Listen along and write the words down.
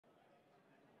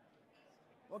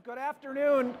Well, good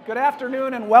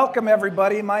afternoon and welcome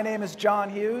everybody. My name is John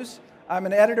Hughes. I'm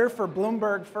an editor for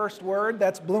Bloomberg First Word.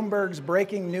 That's Bloomberg's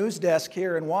breaking news desk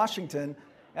here in Washington.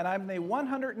 And I'm the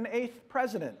 108th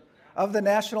president of the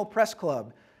National Press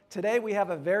Club. Today we have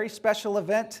a very special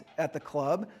event at the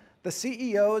club. The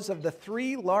CEOs of the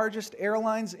three largest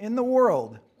airlines in the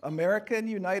world, American,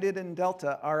 United, and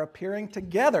Delta, are appearing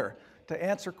together to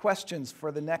answer questions for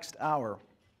the next hour.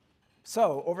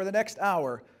 So, over the next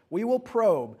hour, we will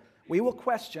probe, we will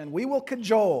question, we will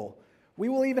cajole, we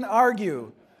will even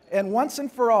argue, and once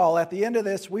and for all, at the end of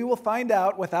this, we will find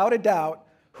out, without a doubt,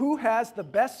 who has the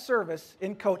best service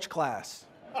in coach class.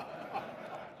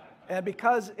 And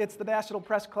because it's the National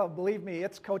Press Club, believe me,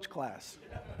 it's coach class.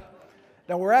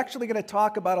 Now, we're actually going to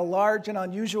talk about a large and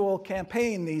unusual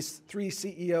campaign these three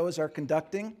CEOs are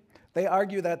conducting. They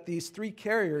argue that these three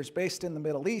carriers based in the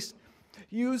Middle East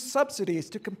use subsidies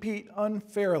to compete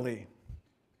unfairly.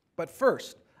 But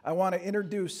first, I want to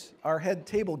introduce our head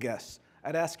table guests.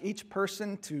 I'd ask each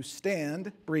person to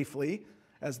stand briefly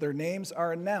as their names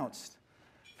are announced.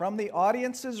 From the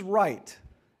audience's right,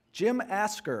 Jim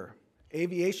Asker,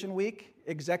 Aviation Week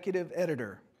Executive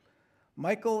Editor.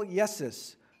 Michael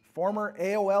Yessis, former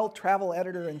AOL Travel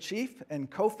Editor-in-Chief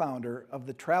and co-founder of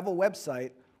the travel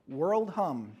website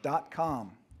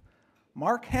worldhum.com.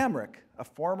 Mark Hamrick, a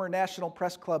former National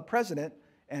Press Club president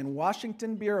and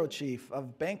Washington bureau chief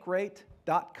of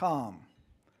Bankrate.com.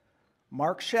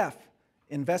 Mark Sheff,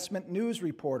 investment news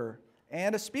reporter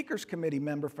and a speakers committee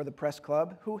member for the press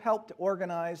club who helped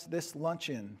organize this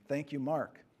luncheon. Thank you,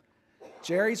 Mark.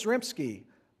 Jerry Zrimsky,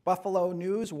 Buffalo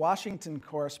News Washington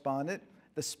correspondent,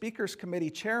 the speakers committee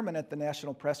chairman at the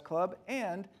National Press Club,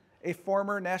 and a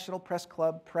former National Press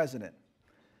Club president.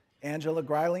 Angela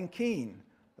Greiling-Keene,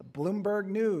 the Bloomberg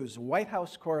News White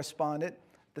House correspondent,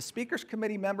 the Speakers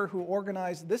Committee member who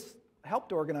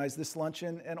helped organize this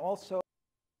luncheon, and also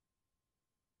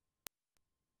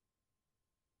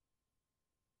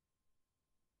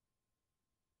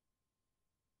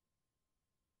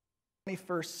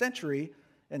 21st century,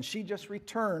 and she just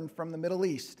returned from the Middle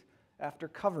East after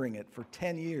covering it for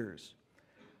 10 years.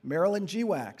 Marilyn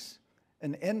Giwax,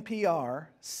 an NPR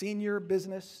senior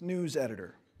business news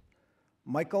editor.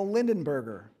 Michael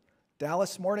Lindenberger,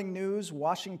 Dallas Morning News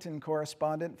Washington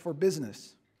correspondent for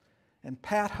business. And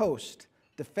Pat Host,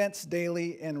 Defense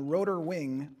Daily and Rotor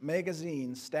Wing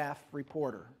magazine staff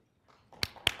reporter.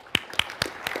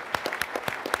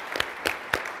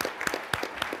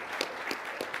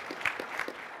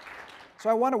 So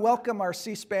I want to welcome our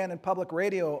C-SPAN and public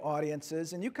radio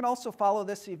audiences, and you can also follow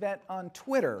this event on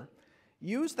Twitter.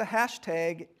 Use the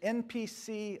hashtag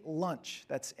NPCLunch.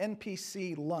 That's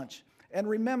NPCLunch. And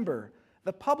remember,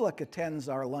 the public attends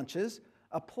our lunches.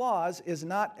 Applause is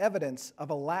not evidence of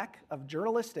a lack of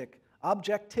journalistic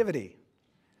objectivity.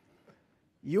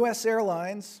 U.S.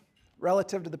 airlines,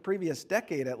 relative to the previous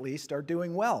decade at least, are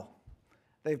doing well.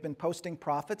 They've been posting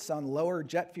profits on lower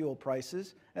jet fuel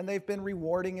prices, and they've been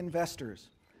rewarding investors.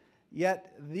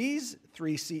 Yet these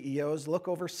three CEOs look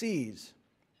overseas,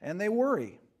 and they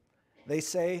worry. They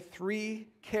say three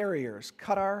carriers,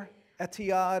 Qatar,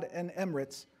 Etihad, and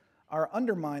Emirates, are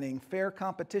undermining fair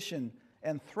competition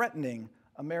and threatening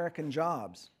American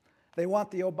jobs. They want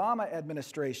the Obama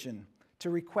administration to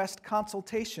request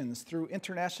consultations through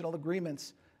international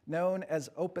agreements known as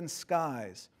open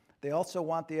skies. They also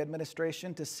want the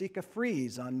administration to seek a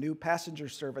freeze on new passenger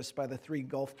service by the three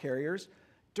Gulf carriers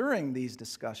during these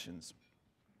discussions.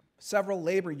 Several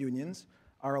labor unions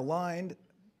are aligned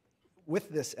with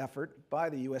this effort by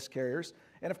the U.S. carriers.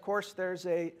 And of course, there's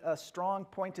a strong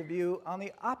point of view on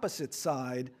the opposite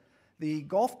side. The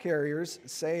Gulf carriers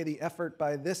say the effort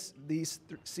by these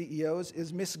CEOs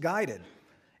is misguided.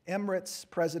 Emirates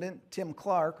President Tim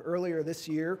Clark earlier this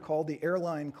year called the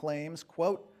airline claims,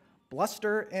 quote,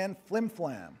 bluster and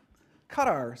flim-flam.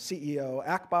 Qatar CEO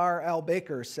Akbar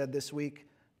al-Baker said this week,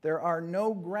 there are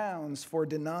no grounds for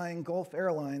denying Gulf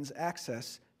Airlines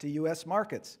access to U.S.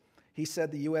 markets. He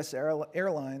said the U.S.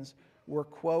 airlines were,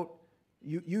 quote,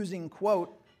 using,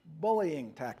 quote,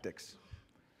 bullying tactics.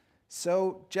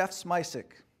 So, Jeff Smisek,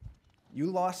 you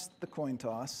lost the coin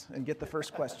toss and get the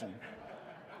first question.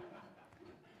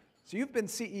 So you've been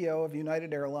CEO of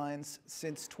United Airlines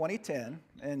since 2010,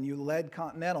 and you led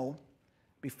Continental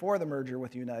before the merger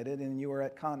with United, and you were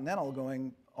at Continental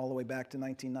going all the way back to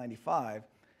 1995.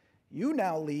 You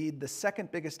now lead the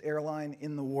second biggest airline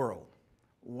in the world.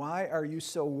 Why are you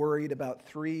so worried about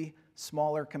three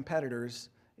smaller competitors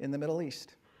in the Middle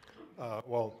East?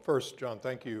 Well, first, John,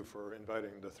 thank you for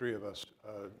inviting the three of us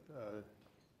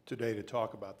today to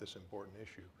talk about this important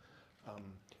issue.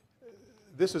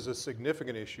 This is a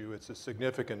significant issue. It's a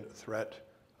significant threat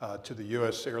to the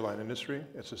U.S. airline industry.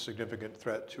 It's a significant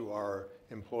threat to our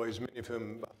employees, many of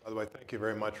whom, by the way, thank you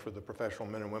very much for the professional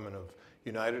men and women of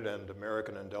United and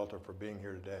American and Delta for being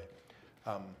here today.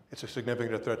 It's a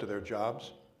significant threat to their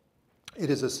jobs. It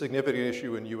is a significant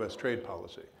issue in U.S. trade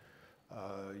policy.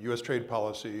 U.S. trade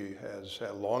policy has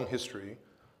a long history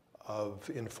of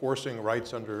enforcing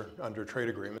rights under trade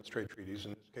agreements, trade treaties,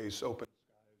 in this case,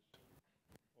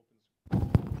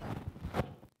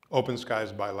 open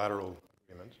skies bilateral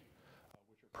agreements,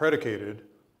 which are predicated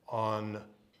on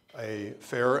a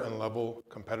fair and level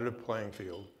competitive playing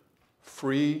field,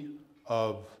 free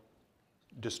of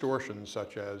distortions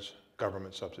such as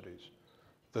government subsidies.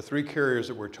 The three carriers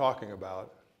that we're talking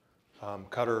about,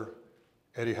 Qatar,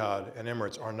 Etihad, and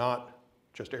Emirates, are not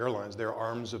just airlines, they're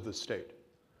arms of the state.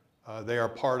 They are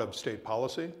part of state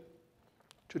policy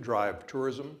to drive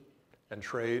tourism and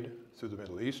trade through the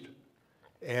Middle East.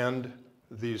 And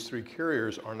these three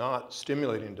carriers are not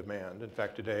stimulating demand. In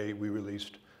fact, today we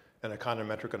released an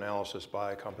econometric analysis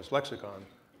by Compass Lexicon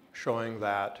showing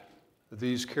that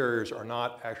these carriers are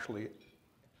not actually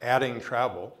adding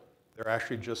travel. They're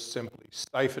actually just simply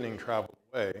siphoning travel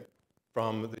away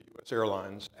from the U.S.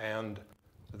 airlines and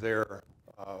their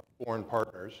foreign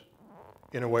partners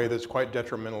in a way that's quite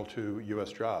detrimental to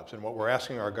U.S. jobs. And what we're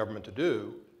asking our government to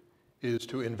do is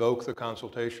to invoke the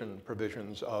consultation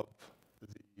provisions of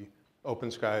the Open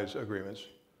Skies agreements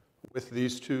with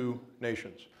these two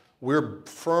nations. We're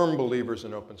firm believers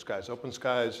in open skies. Open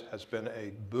skies has been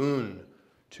a boon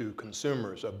to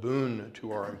consumers, a boon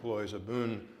to our employees, a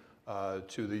boon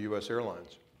to the U.S.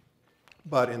 airlines.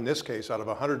 But in this case, out of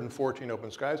 114 open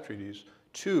skies treaties,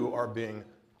 2 are being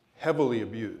heavily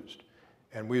abused.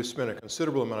 And we have spent a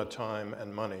considerable amount of time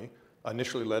and money,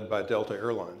 initially led by Delta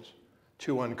Airlines,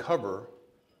 to uncover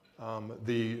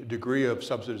the degree of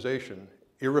subsidization,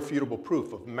 irrefutable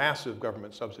proof of massive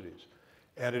government subsidies.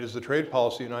 And it is the trade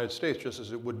policy of the United States, just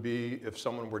as it would be if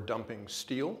someone were dumping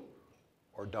steel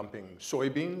or dumping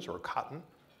soybeans or cotton.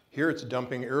 Here it's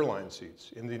dumping airline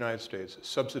seats in the United States,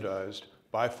 subsidized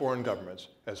by foreign governments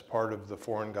as part of the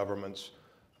foreign government's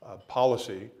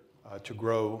policy to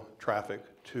grow traffic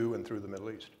to and through the Middle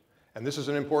East. And this is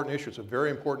an important issue. It's a very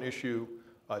important issue.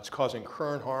 It's causing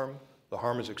current harm. The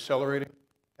harm is accelerating.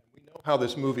 And we know how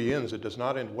this movie ends. It does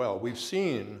not end well. We've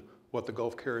seen what the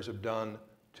Gulf carriers have done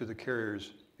to the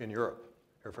carriers in Europe,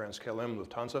 Air France, KLM,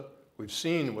 Lufthansa. We've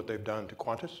seen what they've done to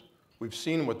Qantas. We've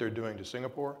seen what they're doing to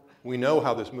Singapore. We know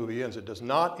how this movie ends. It does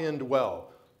not end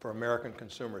well for American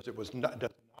consumers. It does not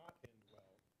end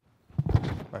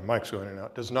well. My mic's going in and out.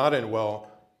 It does not end well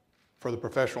for the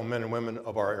professional men and women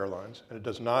of our airlines, and it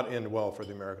does not end well for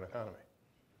the American economy.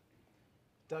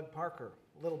 Doug Parker,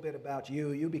 a little bit about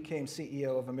you. You became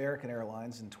CEO of American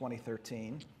Airlines in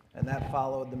 2013, and that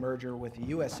followed the merger with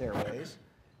US Airways,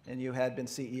 and you had been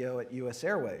CEO at US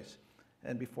Airways.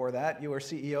 And before that, you were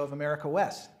CEO of America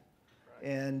West. Right.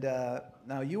 And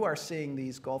now you are seeing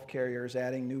these Gulf carriers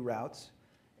adding new routes,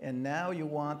 and now you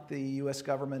want the US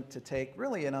government to take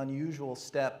really an unusual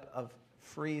step of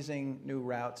freezing new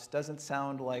routes. Doesn't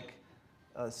sound like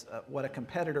what a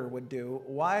competitor would do.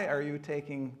 Why are you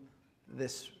taking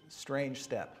this strange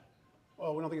step?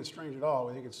 Well, we don't think it's strange at all.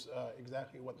 We think it's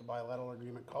exactly what the bilateral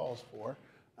agreement calls for.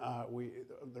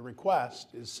 The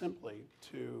request is simply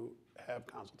to have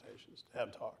consultations, to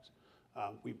have talks.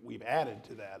 We've added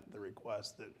to that the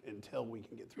request that until we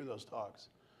can get through those talks,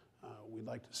 we'd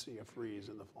like to see a freeze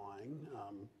in the flying.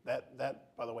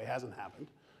 That, by the way, hasn't happened.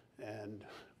 And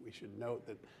we should note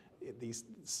that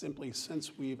simply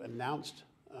since we've announced,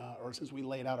 or since we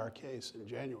laid out our case in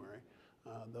January,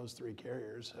 those 3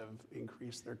 carriers have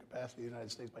increased their capacity in the United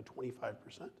States by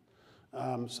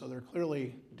 25%. So they're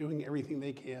clearly doing everything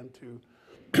they can to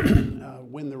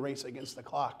win the race against the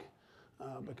clock,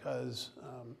 because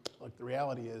look, the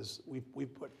reality is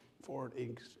we've put forward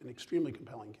an extremely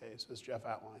compelling case, as Jeff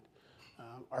outlined.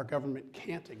 Our government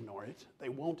can't ignore it. They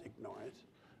won't ignore it.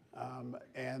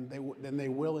 And then they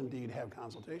will indeed have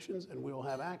consultations, and we will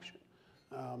have action.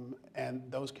 And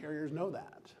those carriers know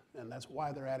that, and that's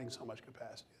why they're adding so much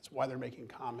capacity. That's why they're making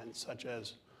comments such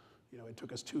as, you know, it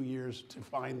took us 2 years to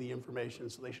find the information,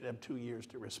 so they should have 2 years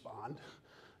to respond.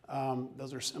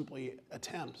 Those are simply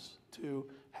attempts to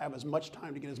have as much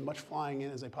time to get as much flying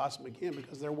in as they possibly can,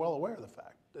 because they're well aware of the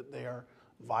fact that they are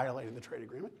violating the trade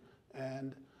agreement,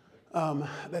 and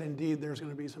that indeed there's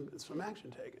going to be some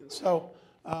action taken. So.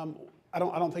 I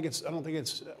don't think it's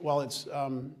well, it's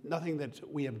nothing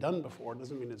that we have done before. It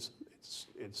doesn't mean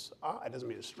it's odd. It doesn't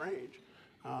mean it's strange.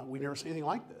 We've never seen anything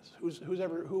like this.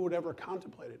 Who would ever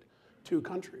contemplated 2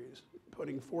 countries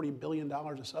putting $40 billion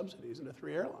of subsidies into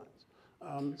 3 airlines?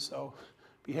 So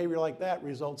behavior like that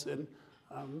results in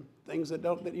things that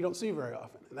you don't see very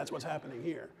often. And that's what's happening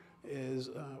here, is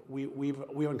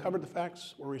we've uncovered the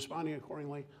facts, we're responding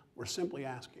accordingly, we're simply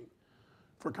asking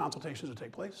for consultations to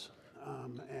take place.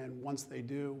 And once they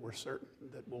do, we're certain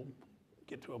that we'll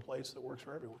get to a place that works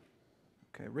for everyone.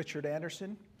 Okay, Richard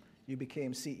Anderson, you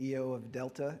became CEO of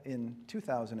Delta in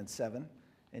 2007,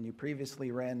 and you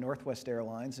previously ran Northwest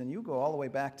Airlines, and you go all the way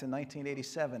back to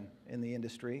 1987 in the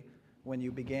industry when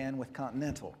you began with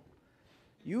Continental.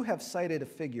 You have cited a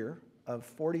figure of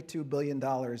 $42 billion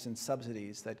in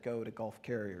subsidies that go to Gulf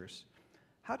carriers.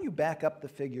 How do you back up the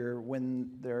figure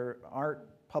when there aren't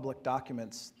public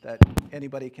documents that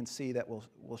anybody can see that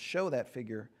will show that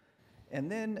figure? And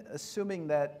then, assuming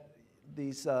that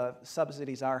these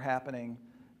subsidies are happening,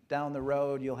 down the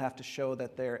road you'll have to show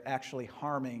that they're actually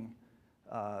harming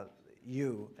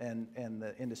you and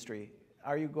the industry.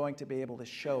 Are you going to be able to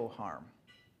show harm?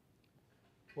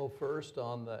 Well, first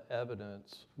on the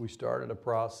evidence, we started a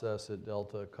process at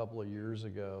Delta a couple of years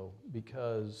ago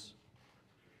because,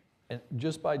 and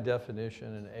just by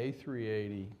definition, an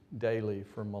A380 daily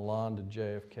from Milan to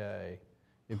JFK,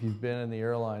 if you've been in the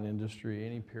airline industry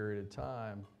any period of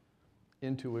time,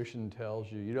 intuition tells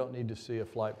you you don't need to see a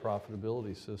flight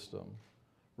profitability system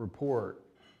report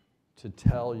to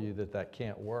tell you that that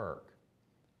can't work.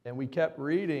 And we kept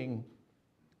reading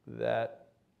that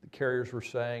the carriers were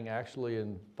saying, actually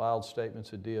in filed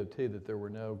statements at DOT, that there were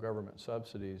no government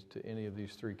subsidies to any of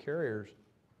these three carriers.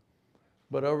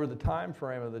 But over the time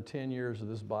frame of the 10 years of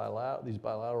these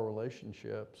bilateral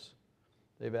relationships,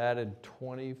 they've added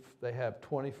they have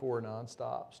 24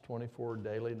 nonstops, 24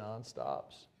 daily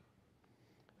nonstops.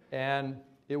 And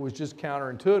it was just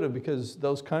counterintuitive because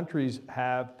those countries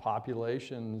have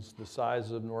populations the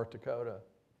size of North Dakota.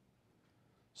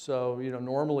 So,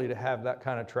 normally to have that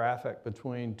kind of traffic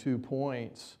between 2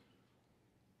 points,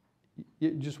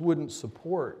 it just wouldn't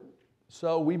support.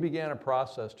 So we began a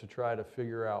process to try to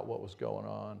figure out what was going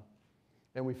on.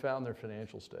 And we found their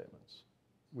financial statements.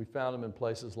 We found them in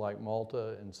places like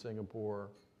Malta and Singapore,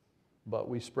 but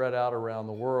we spread out around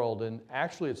the world. And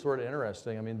actually, it's sort of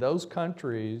interesting. I mean, those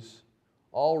countries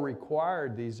all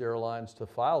required these airlines to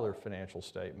file their financial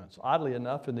statements. Oddly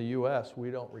enough, in the US,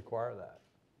 we don't require that.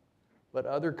 But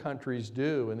other countries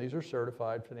do, and these are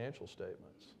certified financial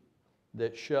statements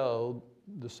that show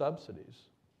the subsidies.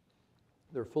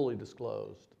 They're fully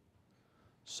disclosed.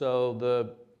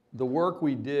 So the work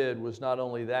we did was not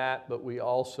only that, but we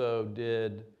also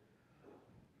did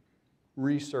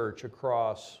research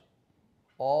across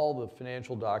all the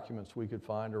financial documents we could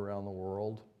find around the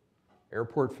world,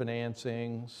 airport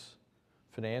financings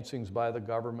by the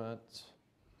governments,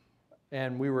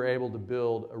 and we were able to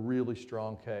build a really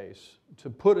strong case. To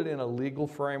put it in a legal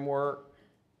framework,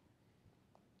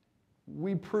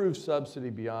 we proved subsidy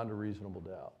beyond a reasonable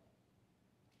doubt.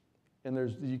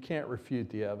 And you can't refute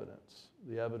the evidence.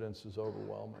 The evidence is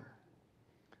overwhelming.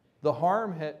 The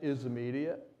harm is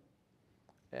immediate,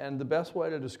 and the best way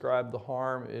to describe the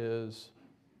harm is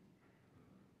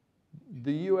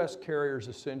the US carriers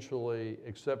essentially,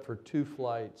 except for 2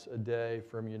 flights a day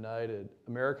from United,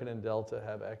 American and Delta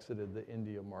have exited the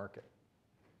India market.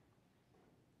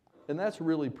 And that's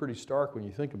really pretty stark when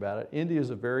you think about it. India is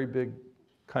a very big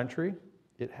country.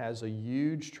 It has a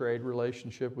huge trade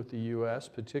relationship with the US,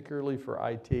 particularly for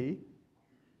IT.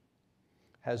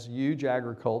 Has huge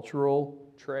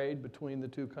agricultural trade between the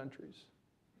 2 countries.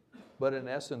 But in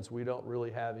essence, we don't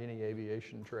really have any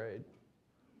aviation trade.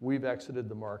 We've exited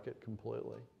the market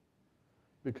completely.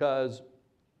 Because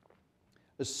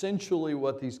essentially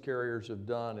what these carriers have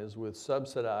done is with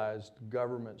subsidized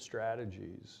government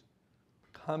strategies,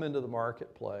 come into the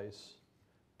marketplace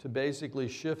to basically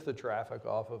shift the traffic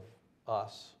off of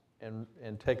us and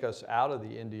take us out of the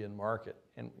Indian market.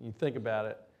 And you think about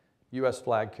it, US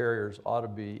flag carriers ought to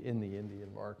be in the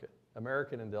Indian market.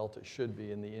 American and Delta should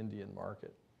be in the Indian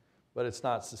market. But it's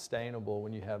not sustainable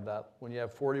when you have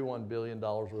 $41 billion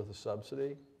worth of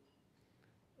subsidy.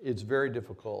 It's very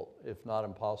difficult, if not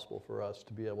impossible, for us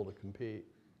to be able to compete.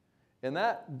 And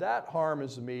that harm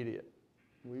is immediate.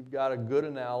 We've got a good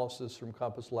analysis from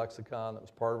Compass Lexicon that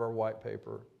was part of our white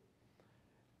paper.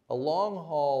 A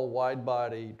long-haul,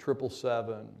 wide-body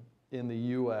 777 in the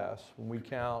US, when we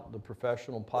count the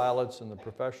professional pilots and the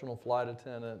professional flight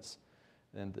attendants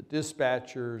and the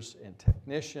dispatchers and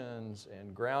technicians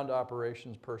and ground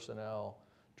operations personnel,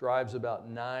 drives about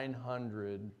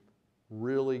 900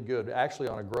 really good, actually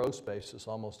on a gross basis,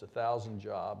 almost 1,000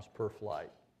 jobs per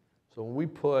flight. So when we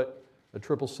put a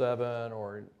 777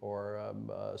 or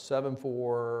a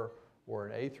 74 or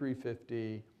an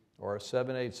A350 or a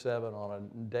 787 on a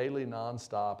daily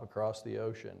nonstop across the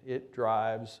ocean, it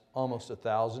drives almost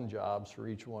 1,000 jobs for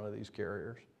each one of these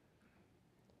carriers.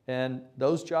 And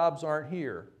those jobs aren't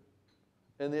here.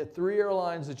 And the 3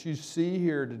 airlines that you see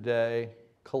here today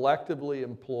collectively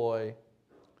employ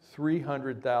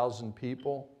 300,000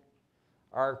 people.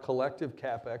 Our collective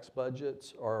CapEx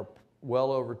budgets are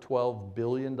well over $12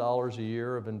 billion a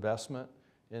year of investment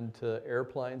into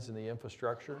airplanes and the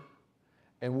infrastructure.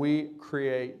 And we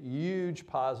create huge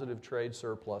positive trade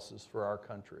surpluses for our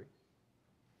country.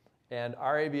 And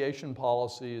our aviation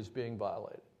policy is being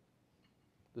violated.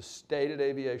 The stated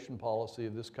aviation policy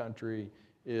of this country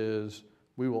is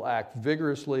we will act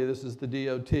vigorously, this is the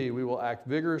DOT, we will act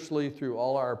vigorously through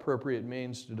all our appropriate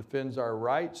means to defend our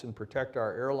rights and protect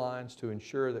our airlines to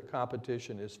ensure that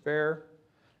competition is fair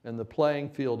and the playing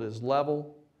field is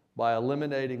level by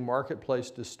eliminating marketplace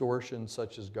distortions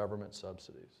such as government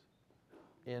subsidies.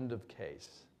 End of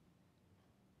case.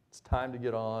 It's time to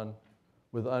get on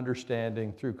with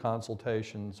understanding through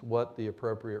consultations what the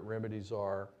appropriate remedies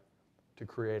are to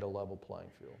create a level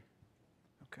playing field.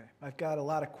 Okay, I've got a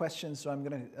lot of questions, so I'm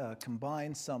going to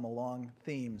combine some along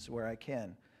themes where I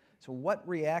can. So what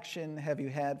reaction have you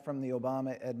had from the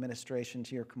Obama administration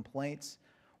to your complaints?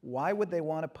 Why would they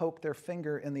want to poke their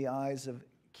finger in the eyes of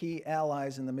key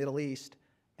allies in the Middle East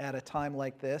at a time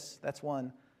like this? That's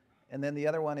one. And then the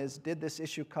other one is, did this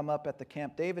issue come up at the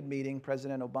Camp David meeting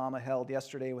President Obama held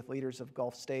yesterday with leaders of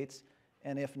Gulf states?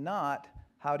 And if not,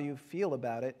 how do you feel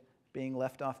about it being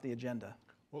left off the agenda?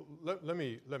 Well, let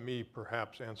me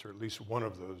perhaps answer at least one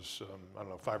of those, I don't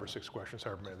know, 5 or 6 questions,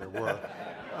 however many there were.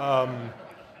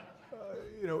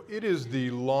 You know, it is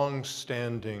the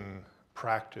long-standing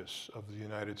practice of the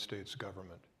United States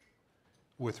government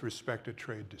with respect to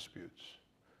trade disputes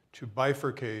to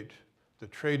bifurcate the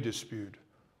trade dispute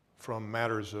from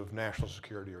matters of national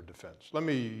security or defense. Let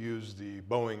me use the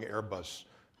Boeing Airbus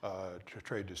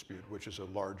trade dispute, which is a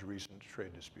large recent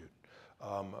trade dispute.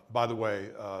 By the way,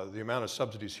 the amount of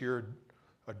subsidies here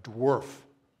dwarf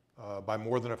by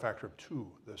more than a factor of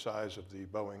 2 the size of the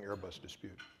Boeing Airbus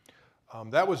dispute.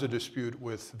 That was a dispute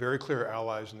with very clear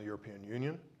allies in the European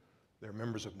Union. They're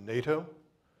members of NATO.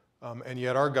 And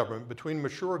yet our government, between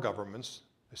mature governments,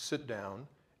 they sit down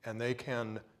and they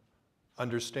can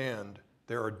understand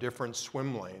there are different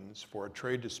swim lanes for a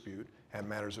trade dispute and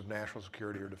matters of national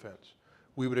security or defense.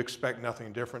 We would expect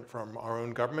nothing different from our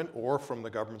own government or from the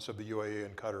governments of the UAE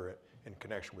and Qatar in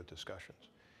connection with discussions.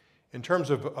 In terms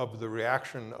of the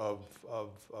reaction of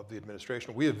the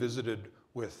administration, we have visited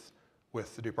with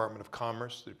the Department of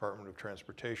Commerce, the Department of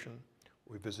Transportation.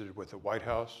 We visited with the White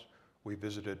House. We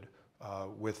visited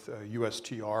with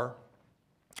USTR.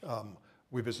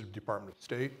 We visited the Department of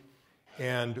State.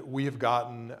 And we have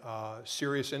gotten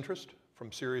serious interest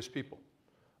from serious people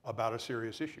about a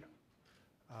serious issue.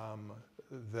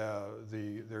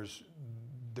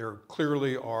 There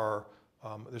clearly are,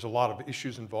 there's a lot of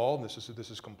issues involved.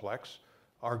 This is complex.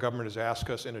 Our government has asked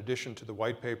us, in addition to the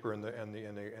white paper and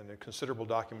the considerable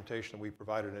documentation that we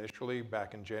provided initially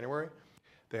back in January,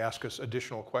 they asked us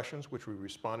additional questions, which we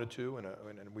responded to, and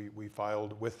we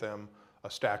filed with them a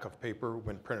stack of paper.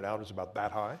 When printed out, is about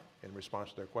that high in response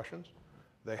to their questions.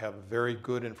 They have very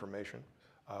good information.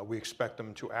 We expect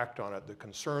them to act on it. The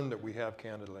concern that we have,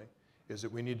 candidly, is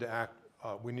that we need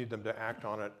them to act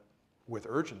on it with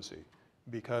urgency,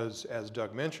 because, as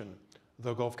Doug mentioned,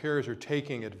 the Gulf carriers are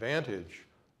taking advantage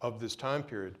of this time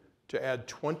period to add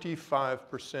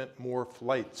 25% more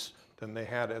flights than they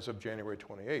had as of January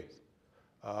 28th.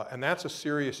 And that's a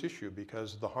serious issue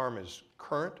because the harm is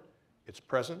current, it's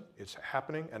present, it's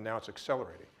happening, and now it's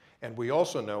accelerating. And we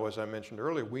also know, as I mentioned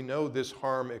earlier, we know this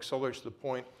harm accelerates to the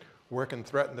point where it can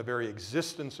threaten the very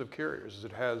existence of carriers as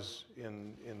it has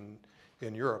in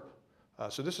Europe.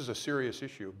 So this is a serious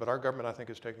issue, but our government, I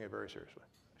think, is taking it very seriously.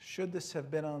 Should this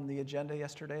have been on the agenda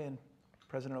yesterday in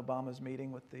President Obama's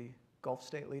meeting with the Gulf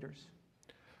state leaders?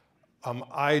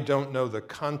 I don't know the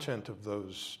content of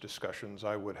those discussions.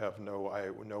 I would have no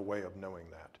way of knowing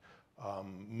that.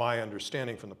 My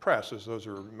understanding from the press is those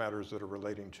are matters that are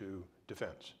relating to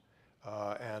defense.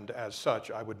 And as such,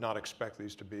 I would not expect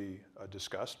these to be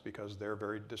discussed because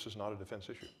this is not a defense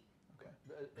issue.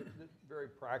 Okay. Very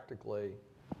practically,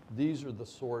 these are the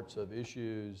sorts of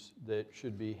issues that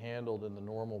should be handled in the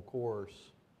normal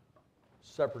course,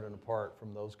 separate and apart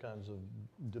from those kinds of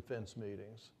defense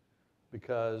meetings.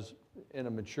 Because in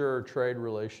a mature trade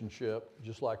relationship,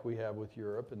 just like we have with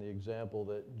Europe, and the example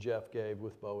that Jeff gave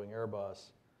with Boeing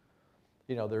Airbus,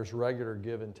 you know, there's regular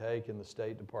give and take in the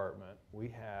State Department. We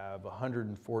have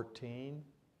 114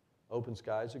 open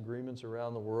skies agreements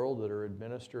around the world that are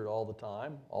administered all the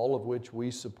time, all of which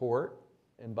we support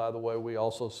And by the way, we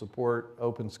also support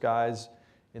open skies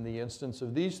in the instance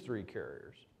of these 3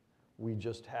 carriers. We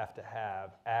just have to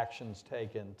have actions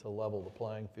taken to level the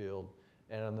playing field.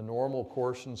 And in the normal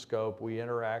course and scope, we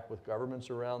interact with governments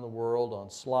around the world on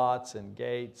slots and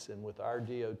gates and with our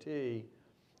DOT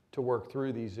to work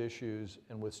through these issues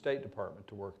and with State Department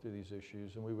to work through these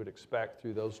issues. And we would expect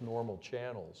through those normal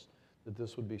channels that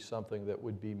this would be something that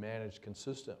would be managed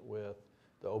consistent with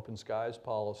the open skies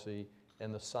policy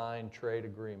and the signed trade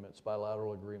agreements,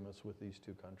 bilateral agreements with these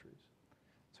 2 countries.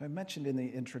 So I mentioned in the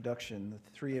introduction, the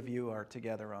 3 of you are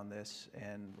together on this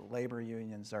and labor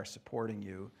unions are supporting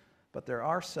you, but there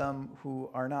are some who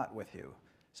are not with you.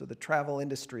 So the Travel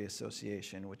Industry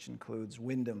Association, which includes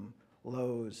Wyndham,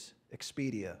 Lowe's,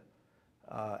 Expedia,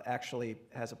 actually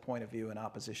has a point of view in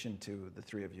opposition to the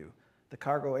 3 of you. The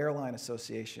Cargo Airline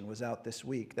Association was out this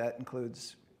week. That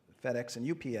includes FedEx and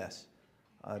UPS,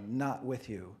 not with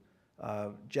you.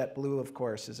 JetBlue, of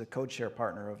course, is a code-share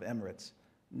partner of Emirates,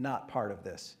 not part of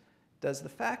this. Does the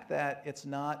fact that it's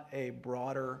not a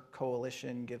broader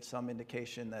coalition give some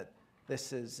indication that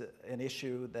this is an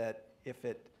issue that if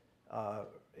it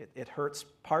hurts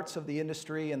parts of the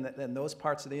industry and then those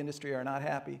parts of the industry are not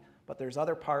happy, but there's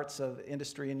other parts of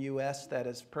industry in U.S. that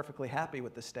is perfectly happy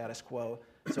with the status quo.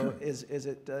 So is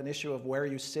it an issue of where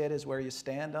you sit is where you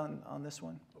stand on this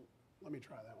one? Let me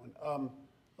try that one.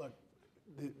 Look,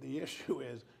 the issue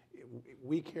is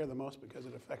we care the most because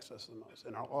it affects us the most.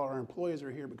 And our employees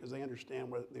are here because they understand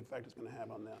what the effect it's going to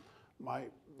have on them.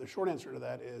 The short answer to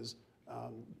that is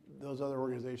those other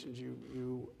organizations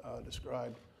you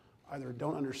described either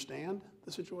don't understand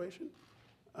the situation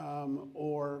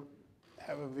or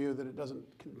have a view that it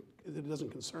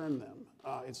doesn't concern them.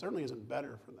 It certainly isn't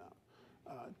better for them.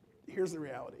 Here's the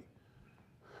reality.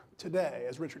 Today,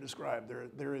 as Richard described,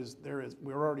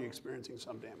 we're already experiencing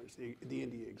some damage, the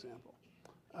India example.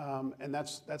 And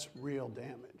that's real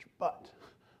damage. But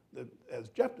as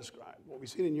Jeff described, what we've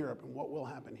seen in Europe and what will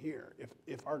happen here,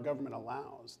 if our government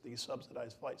allows these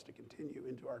subsidized flights to continue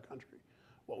into our country,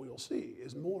 what we will see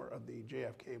is more of the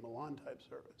JFK Milan type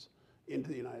service into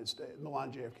the United States,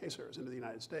 Milan JFK service into the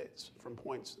United States from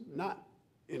points not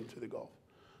into the Gulf.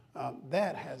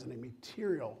 That has a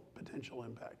material potential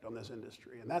impact on this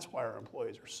industry, and that's why our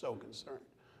employees are so concerned.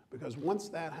 Because once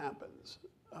that happens,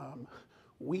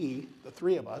 we, the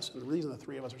 3 of us, and the reason the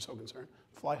 3 of us are so concerned,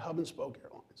 fly hub and spoke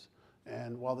airlines.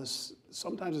 And while this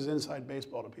sometimes is inside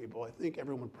baseball to people, I think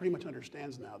everyone pretty much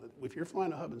understands now that if you're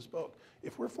flying a hub and spoke,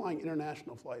 if we're flying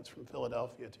international flights from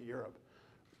Philadelphia to Europe,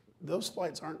 those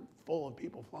flights aren't full of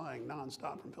people flying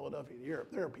nonstop from Philadelphia to Europe.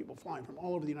 There are people flying from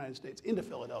all over the United States into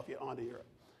Philadelphia onto Europe.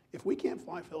 If we can't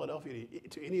fly Philadelphia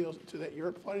to any of those, to that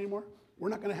Europe flight anymore, we're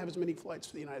not going to have as many flights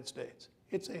to the United States.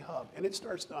 It's a hub, and it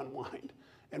starts to unwind.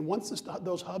 And once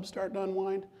those hubs start to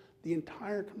unwind, the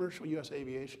entire commercial U.S.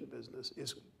 aviation business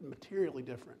is materially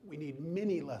different. We need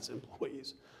many less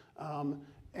employees, and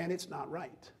it's not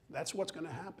right. That's what's going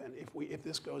to happen if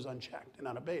this goes unchecked and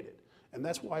unabated. And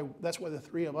that's why the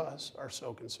 3 of us are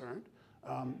so concerned.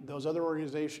 Those other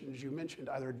organizations you mentioned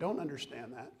either don't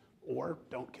understand that or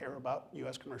don't care about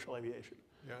U.S. commercial aviation.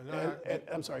 Yeah, no,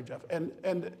 I'm sorry, Jeff. And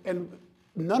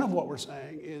none of what we're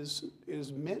saying is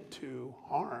meant to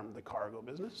harm the cargo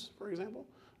business, for example,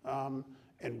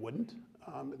 and wouldn't.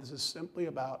 This is simply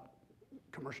about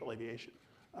commercial aviation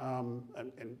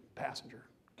and passenger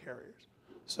carriers.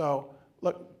 So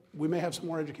look, we may have some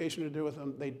more education to do with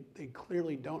them. They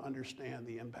clearly don't understand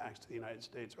the impacts to the United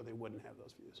States, or they wouldn't have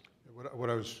those views. What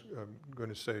I was going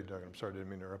to say, Doug, I'm sorry I didn't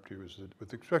mean to interrupt you, is that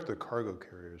with respect to the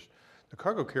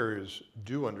cargo carriers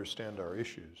do understand our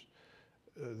issues.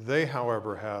 They,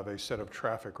 however, have a set of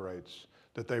traffic rights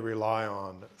that they rely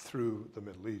on through the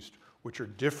Middle East, which are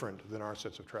different than our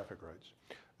sets of traffic rights.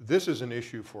 This is an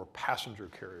issue for passenger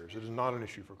carriers. It is not an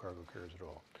issue for cargo carriers at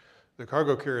all. The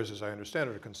cargo carriers, as I understand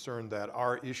it, are concerned that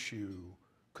our issue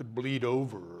could bleed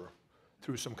over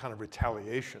through some kind of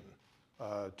retaliation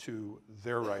to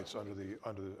their rights under the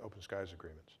Open Skies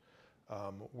agreements.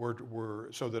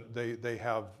 So that they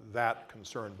have that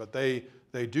concern, but they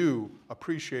do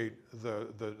appreciate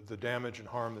the damage and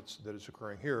harm that is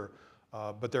occurring here,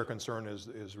 but their concern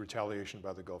is retaliation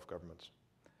by the Gulf governments.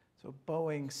 So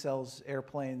Boeing sells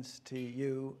airplanes to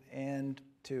you and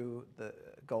to the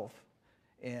Gulf,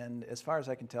 and as far as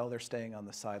I can tell, they're staying on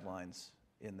the sidelines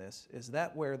in this. Is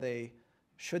that where they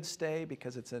should stay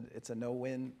because it's a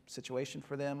no-win situation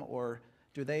for them, or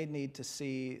do they need to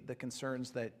see the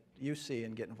concerns that you see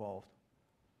and get involved?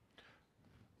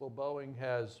 Well, Boeing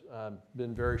has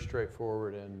been very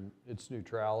straightforward in its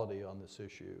neutrality on this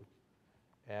issue,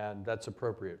 and that's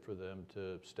appropriate for them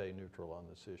to stay neutral on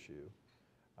this issue.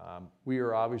 We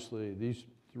are obviously, these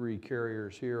three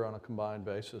carriers here on a combined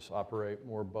basis operate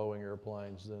more Boeing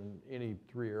airplanes than any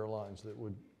three airlines that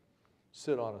would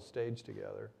sit on a stage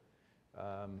together.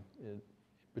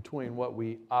 Between what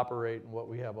we operate and what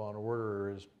we have on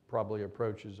order is probably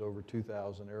approaches over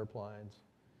 2,000 airplanes,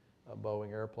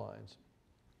 Boeing airplanes.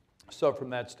 So from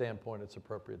that standpoint, it's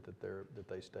appropriate that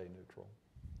they stay neutral.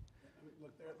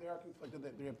 Look, they are conflicted.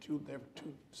 They have two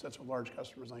sets of large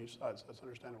customers on each side, so that's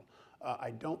understandable.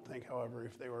 I don't think, however,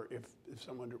 if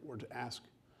someone were to ask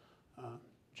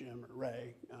Jim or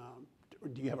Ray,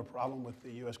 do you have a problem with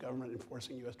the U.S. government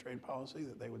enforcing U.S. trade policy,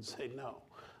 that they would say no.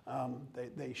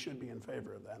 They should be in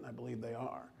favor of that, and I believe they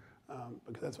are,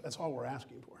 because that's all we're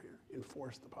asking for here,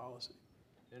 enforce the policy.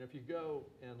 And if you go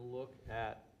and look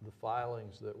at the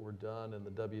filings that were done in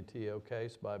the WTO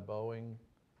case by Boeing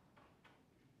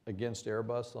against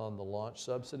Airbus on the launch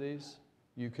subsidies,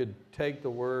 you could take the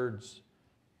words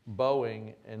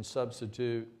Boeing and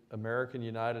substitute American,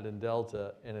 United, and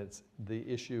Delta, and the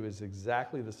issue is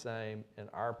exactly the same, and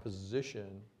our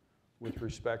position with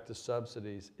respect to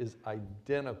subsidies is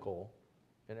identical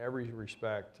in every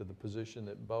respect to the position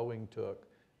that Boeing took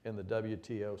in the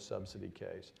WTO subsidy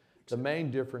case. The main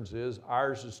difference is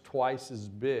ours is twice as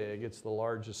big. It's the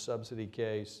largest subsidy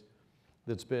case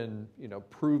that's been,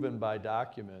 proven by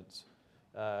documents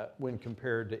when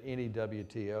compared to any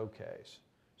WTO case.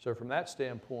 So from that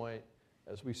standpoint,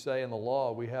 as we say in the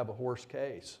law, we have a horse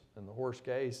case, and the horse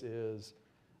case is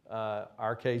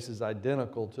our case is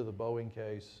identical to the Boeing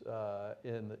case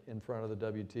in front of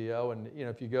the WTO. And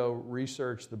if you go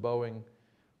research the Boeing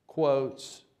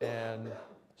quotes and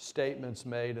statements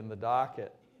made in the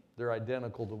docket, they're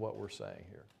identical to what we're saying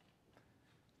here.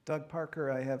 Doug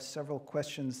Parker, I have several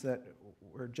questions that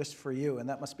were just for you, and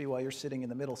that must be why you're sitting in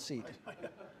the middle seat,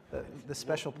 the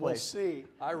special place. We'll see.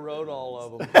 I wrote all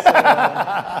of them.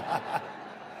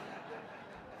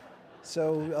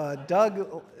 So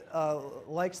Doug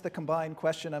likes the combined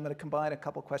question. I'm going to combine a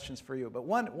couple questions for you. But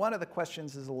one of the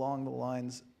questions is along the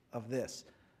lines of this.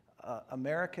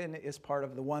 American is part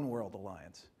of the One World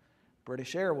Alliance.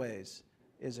 British Airways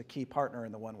is a key partner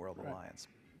in the One World Alliance.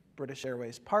 British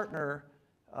Airways partner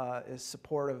is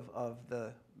supportive of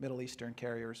the Middle Eastern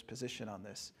carrier's position on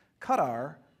this.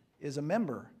 Qatar is a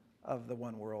member of the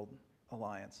One World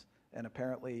Alliance, and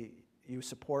apparently you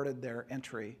supported their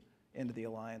entry into the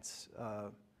alliance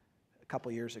a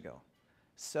couple years ago.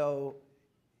 So,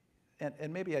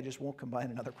 and maybe I just won't combine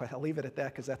another question. I'll leave it at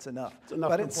that because that's enough. It's enough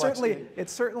but complexity.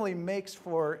 it certainly makes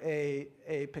for a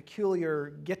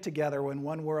peculiar get-together when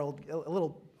One World, a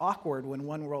little awkward when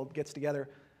One World gets together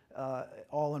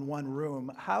all in one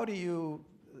room. How do you,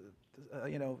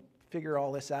 figure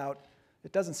all this out?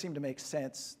 It doesn't seem to make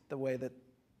sense the way that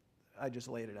I just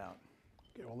laid it out.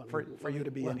 Okay, well, for you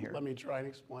to be in here. Let me try and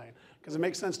explain, because it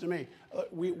makes sense to me.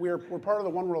 We're part of the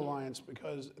One World Alliance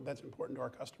because that's important to our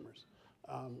customers.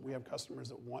 We have customers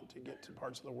that want to get to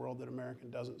parts of the world that American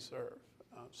doesn't serve,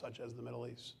 such as the Middle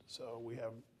East. So we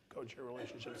have code-share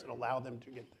relationships that allow them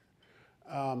to get there.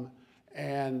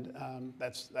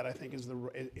 That I think is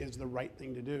the right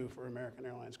thing to do for American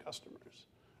Airlines customers.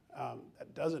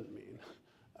 That doesn't mean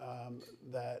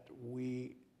that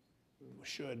we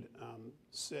should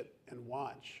sit and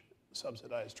watch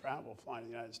subsidized travel flying to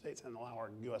the United States and allow our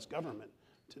U.S. government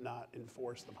to not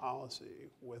enforce the policy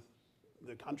with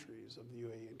the countries of the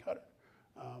UAE and Qatar.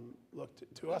 Look,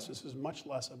 to us, this is much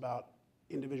less about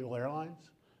individual airlines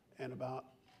and about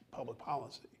public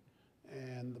policy.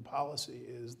 And the policy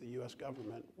is the U.S.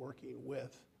 government working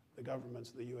with the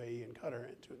governments of the UAE and Qatar,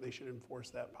 and they should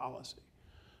enforce that policy.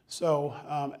 So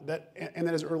and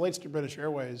then as it relates to British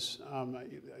Airways,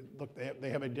 look, they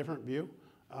have a different view.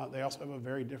 They also have a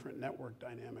very different network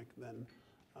dynamic than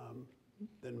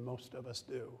most of us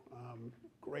do.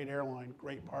 Great airline,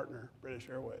 great partner, British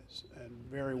Airways, and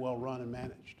very well run and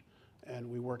managed, and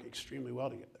we work extremely well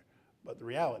together. But the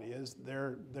reality is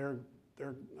their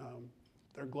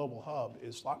global hub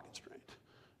is slot constrained,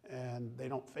 and they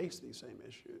don't face these same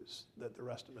issues that the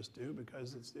rest of us do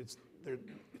because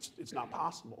it's not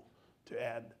possible to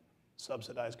add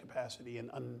subsidized capacity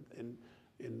in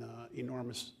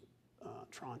enormous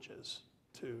tranches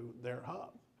to their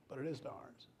hub, but it is to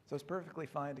ours. So it's perfectly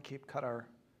fine to keep Qatar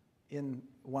in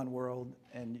One World,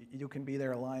 and you can be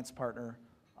their alliance partner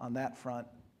on that front,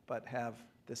 but have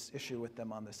this issue with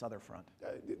them on this other front.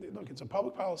 Look, it's a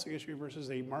public policy issue versus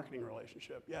a marketing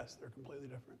relationship. Yes, they're completely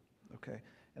different. Okay.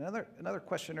 Another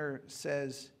questioner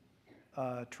says,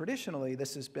 traditionally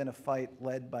this has been a fight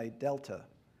led by Delta,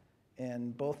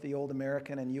 and both the old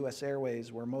American and U.S.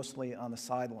 Airways were mostly on the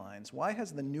sidelines. Why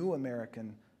has the new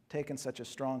American taken such a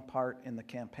strong part in the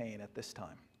campaign at this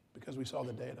time? because we saw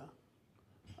the data.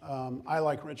 I,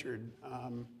 like Richard,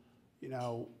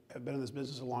 have been in this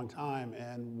business a long time,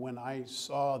 and when I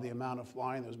saw the amount of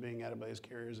flying that was being added by these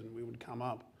carriers and we would come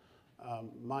up,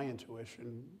 my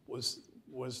intuition was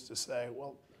to say,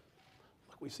 well,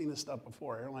 look, we've seen this stuff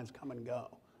before. Airlines come and go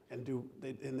and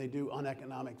they do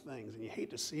uneconomic things, and you hate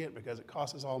to see it because it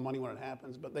costs us all money when it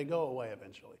happens, but they go away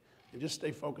eventually. And just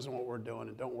stay focused on what we're doing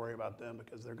and don't worry about them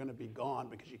because they're going to be gone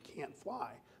because you can't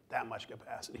fly that much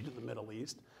capacity to the Middle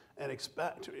East and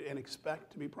expect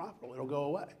to be profitable. It'll go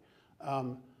away.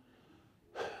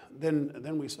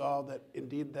 Then we saw that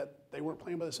indeed that they weren't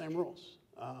playing by the same rules.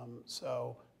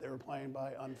 So they were playing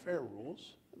by unfair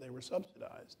rules. They were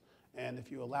subsidized. And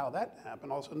if you allow that to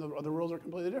happen, all of a sudden the rules are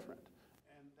completely different.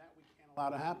 And that we can't allow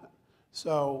to happen.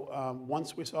 So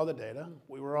once we saw the data,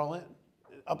 we were all in.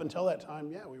 Up until that time,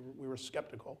 yeah, we were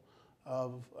skeptical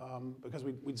of, because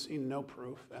we'd seen no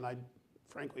proof, and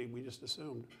frankly, we just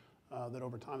assumed that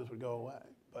over time this would go away.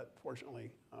 But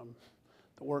fortunately,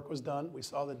 the work was done, we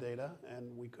saw the data,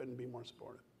 and we couldn't be more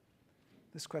supportive.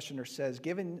 This questioner says,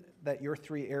 given that your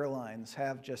 3 airlines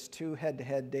have just 2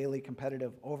 head-to-head daily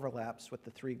competitive overlaps with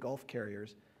the 3 Gulf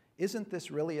carriers, isn't this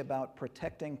really about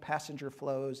protecting passenger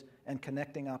flows and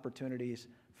connecting opportunities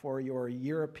for your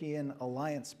European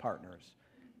alliance partners?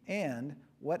 And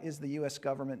what is the U.S.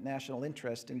 government national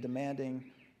interest in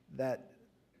demanding that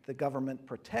the government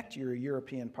protect your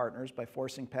European partners by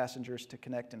forcing passengers to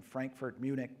connect in Frankfurt,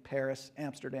 Munich, Paris,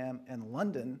 Amsterdam, and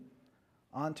London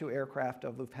onto aircraft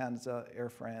of Lufthansa, Air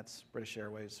France, British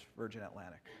Airways, Virgin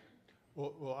Atlantic?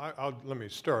 Well, let me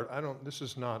start. This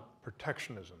is not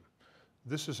protectionism.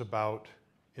 This is about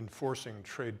enforcing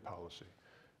trade policy.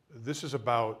 This is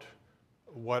about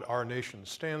what our nation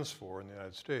stands for in the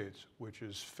United States, which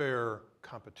is fair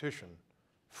competition,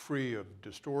 free of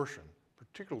distortion,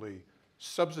 particularly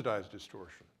subsidized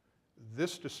distortion.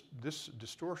 This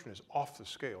distortion is off the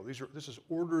scale. This is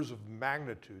orders of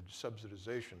magnitude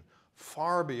subsidization,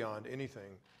 far beyond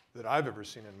anything that I've ever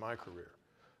seen in my career.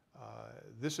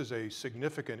 This is a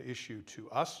significant issue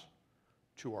to us,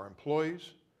 to our employees,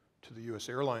 to the U.S.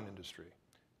 airline industry.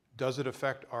 Does it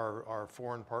affect our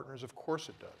foreign partners? Of course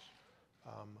it does.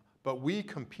 But we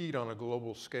compete on a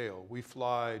global scale. We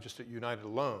fly, just at United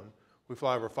alone, we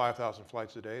fly over 5,000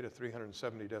 flights a day to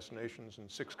 370 destinations in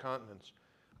 6 continents.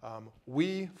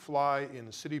 We fly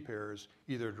in city pairs,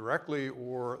 either directly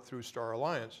or through Star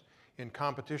Alliance, in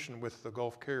competition with the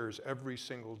Gulf carriers every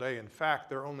single day. In fact,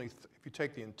 there are only, if you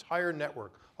take the entire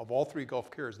network of all 3 Gulf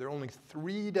carriers, there are only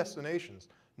 3 destinations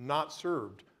not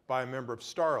served by a member of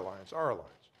Star Alliance, our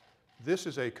alliance. This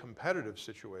is a competitive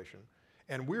situation.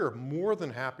 And we are more than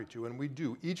happy to, and we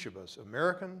do, each of us,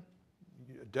 American,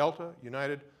 Delta,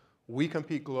 United, we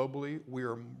compete globally. We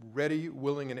are ready,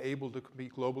 willing, and able to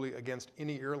compete globally against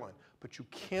any airline. But you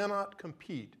cannot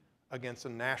compete against a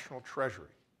national treasury.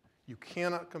 You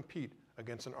cannot compete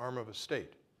against an arm of a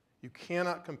state. You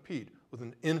cannot compete with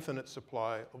an infinite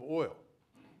supply of oil.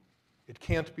 It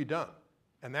can't be done.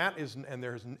 And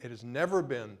it has never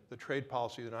been the trade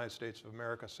policy of the United States of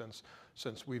America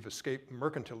since we've escaped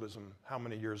mercantilism how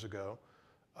many years ago.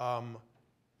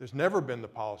 There's never been the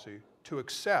policy to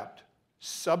accept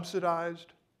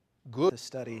subsidized goods. The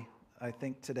study, I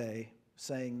think today,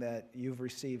 saying that you've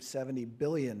received $70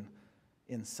 billion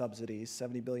in subsidies,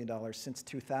 $70 billion since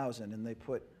 2000, and they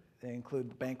include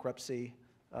the bankruptcy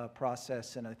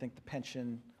process and I think the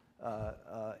pension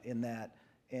in that.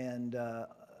 And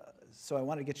so I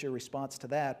want to get your response to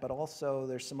that, but also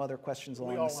there's some other questions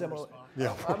along the similar.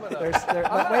 Yeah.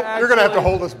 You're going to have to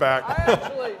hold us back.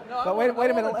 Wait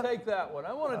a minute. I want to take that one.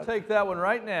 I want to take that one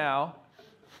right now,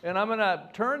 and I'm going to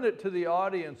turn it to the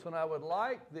audience, and I would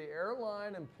like the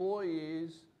airline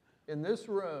employees in this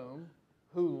room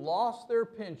who lost their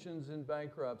pensions in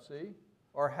bankruptcy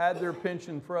or had their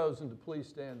pension frozen to please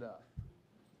stand up.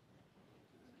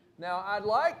 Now,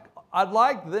 I'd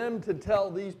like them to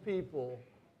tell these people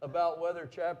about whether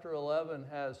Chapter 11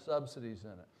 has subsidies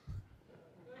in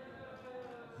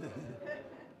it.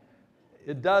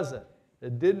 It doesn't.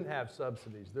 It didn't have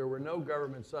subsidies. There were no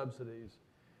government subsidies.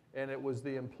 And it was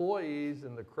the employees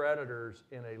and the creditors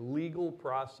in a legal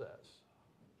process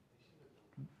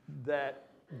that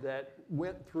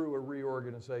went through a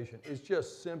reorganization. It's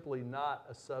just simply not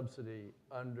a subsidy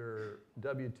under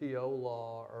WTO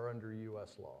law or under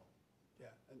U.S. law. Yeah,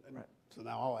 and right. So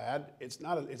now I'll add, it's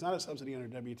not a subsidy under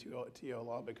WTO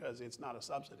law because it's not a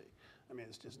subsidy. I mean,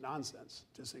 it's just nonsense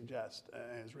to suggest,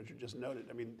 as Richard just noted.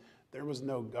 I mean, there was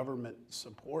no government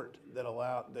support that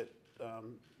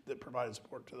that provided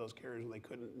support to those carriers when they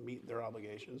couldn't meet their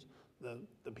obligations.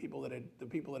 The people that had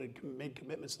made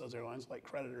commitments to those airlines, like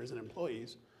creditors and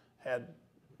employees, had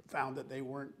found that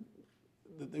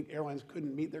that the airlines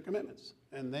couldn't meet their commitments,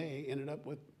 and they ended up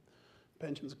with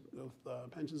pensions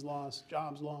lost,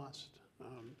 jobs lost,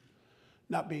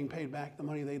 not being paid back the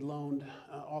money they'd loaned,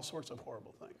 all sorts of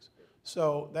horrible things.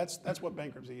 So that's what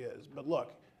bankruptcy is. But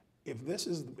look, if this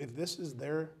is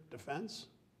their defense,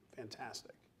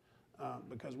 fantastic,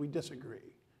 because we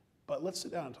disagree. But let's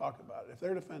sit down and talk about it. If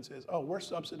their defense is, oh, we're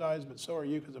subsidized, but so are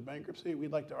you because of bankruptcy,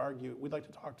 we'd like to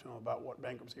talk to them about what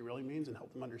bankruptcy really means and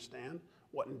help them understand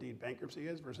what indeed bankruptcy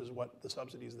is versus what the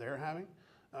subsidies they're having.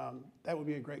 That would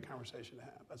be a great conversation to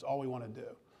have. That's all we want to do.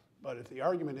 But if the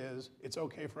argument is, it's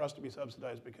okay for us to be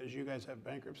subsidized because you guys have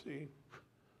bankruptcy,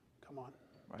 come on.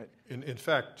 Right. In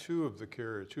fact, two of the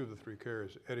three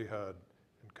carriers, Etihad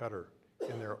and Qatar,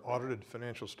 in their audited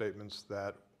financial statements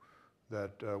that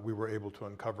we were able to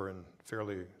uncover in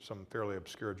some fairly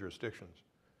obscure jurisdictions,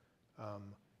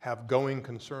 have going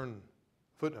concern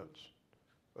footnotes.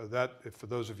 If for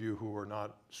those of you who are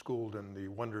not schooled in the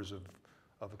wonders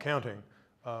of accounting,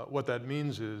 what that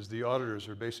means is the auditors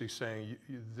are basically saying,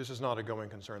 this is not a going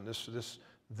concern.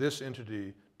 This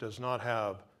entity does not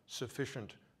have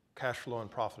sufficient cash flow and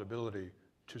profitability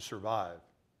to survive,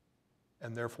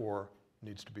 and therefore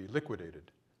needs to be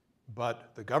liquidated.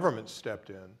 But the government stepped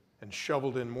in and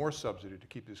shoveled in more subsidy to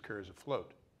keep these carriers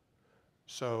afloat.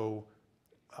 So,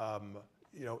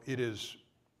 it is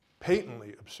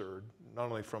patently absurd, not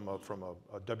only from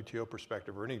a WTO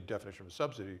perspective or any definition of a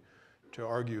subsidy, to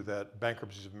argue that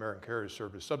bankruptcies of American carriers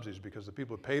served as subsidies, because the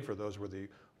people who paid for those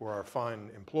were our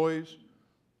fine employees,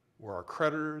 were our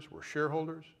creditors, were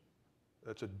shareholders.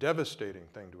 That's a devastating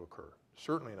thing to occur.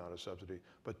 Certainly not a subsidy.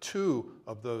 But two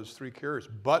of those three carriers,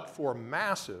 but for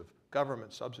massive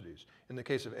government subsidies. In the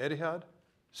case of Etihad,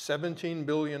 $17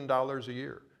 billion a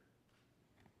year.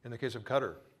 In the case of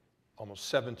Qatar,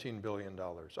 almost $17 billion.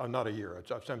 Not a year, it's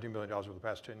 $17 billion over the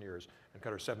past 10 years, and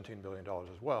Qatar $17 billion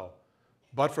as well.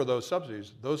 But for those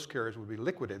subsidies, those carriers would be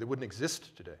liquidated. They wouldn't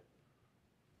exist today.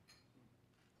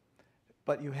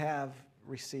 But you have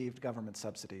received government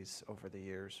subsidies over the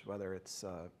years, whether it's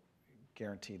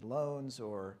guaranteed loans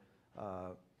or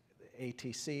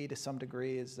ATC to some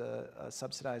degree is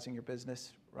subsidizing your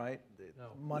business, right? No.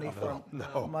 Money No. from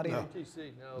No. money No.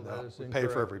 ATC, no, No, that is we incorrect.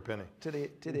 pay for every penny. to the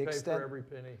We pay extent for every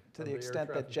penny to of the air extent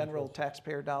that traffic general control.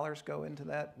 taxpayer dollars go into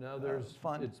that No, there's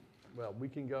fund. Well, we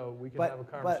can But- have a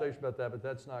conversation about that, but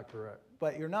that's not correct.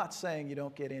 But you're not saying you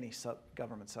don't get any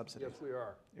government subsidies. Yes, we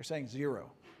are. You're saying zero.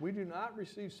 We do not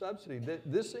receive subsidy.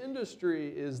 This industry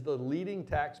is the leading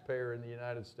taxpayer in the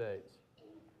United States.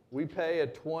 We pay a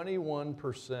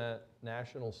 21%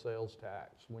 national sales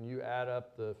tax. When you add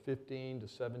up the 15 to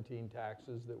 17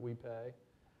 taxes that we pay,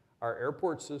 our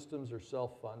airport systems are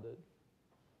self-funded.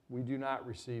 We do not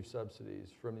receive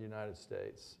subsidies from the United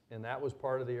States. And that was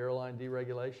part of the Airline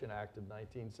Deregulation Act of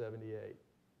 1978.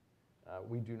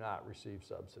 We do not receive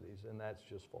subsidies, and that's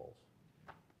just false.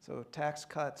 So tax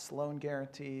cuts, loan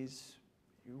guarantees,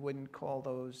 you wouldn't call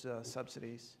those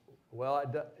subsidies? Well,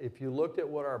 if you looked at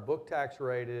what our book tax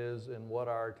rate is and what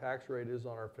our tax rate is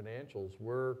on our financials,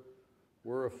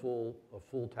 we're a full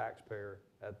taxpayer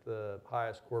at the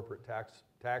highest corporate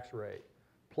tax rate.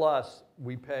 Plus,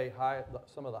 we pay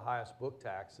some of the highest book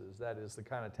taxes. That is the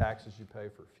kind of taxes you pay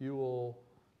for fuel,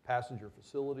 passenger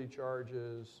facility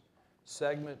charges,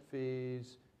 segment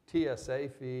fees, TSA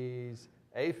fees,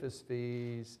 APHIS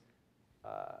fees,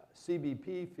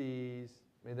 CBP fees.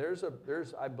 I mean,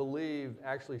 I believe,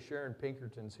 actually Sharon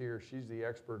Pinkerton's here. She's the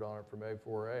expert on it from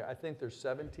A4A. I think there's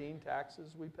 17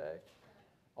 taxes we pay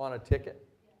on a ticket.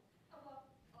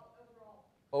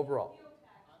 Overall.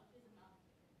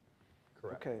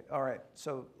 Correct. Okay, all right.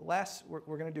 So we're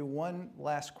going to do one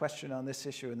last question on this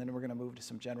issue, and then we're going to move to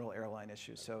some general airline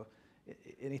issues. So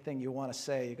anything you want to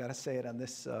say, you got to say it on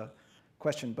this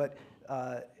question. But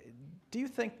do you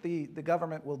think the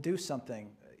government will do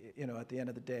something, at the end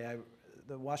of the day?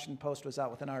 The Washington Post was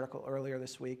out with an article earlier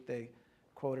this week. They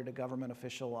quoted a government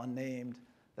official, unnamed,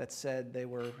 that said they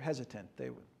were hesitant.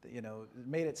 They,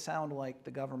 made it sound like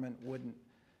the government wouldn't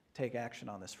take action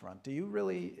on this front. Do you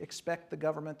really expect the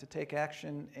government to take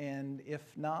action? And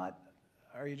if not,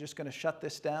 are you just going to shut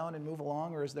this down and move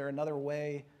along, or is there another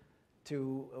way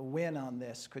to win on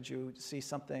this? Could you see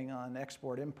something on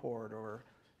export-import or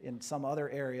in some other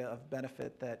area of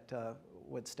benefit that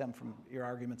would stem from your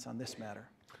arguments on this matter?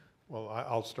 Well,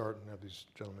 I'll start and have these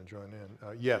gentlemen join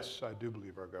in. Yes, I do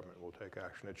believe our government will take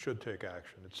action. It should take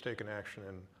action. It's taken action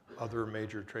in other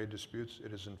major trade disputes.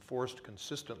 It has enforced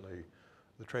consistently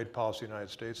the trade policy of the United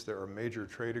States. There are major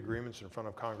trade agreements in front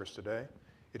of Congress today.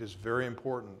 It is very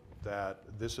important that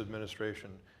this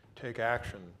administration take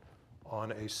action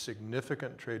on a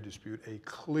significant trade dispute, a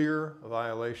clear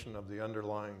violation of the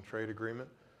underlying trade agreement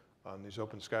on these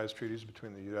open skies treaties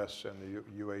between the U.S. and the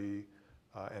UAE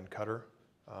and Qatar.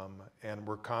 And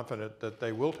we're confident that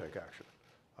they will take action.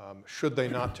 Should they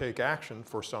not take action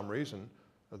for some reason,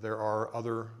 there are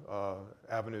other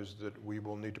avenues that we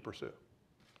will need to pursue.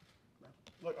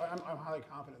 Look, I'm highly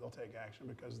confident they'll take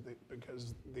action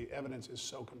because the evidence is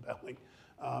so compelling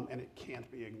and it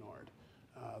can't be ignored.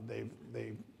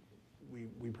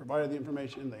 We provided the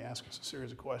information, they asked us a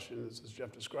series of questions, as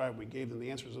Jeff described. We gave them the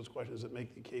answers to those questions that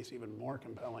make the case even more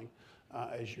compelling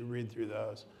as you read through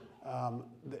those.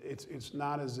 It's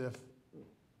not as if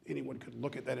anyone could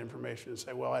look at that information and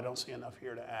say, well, I don't see enough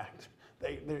here to act.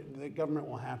 The government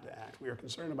will have to act. We are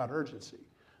concerned about urgency.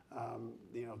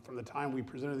 From the time we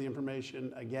presented the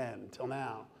information, again, till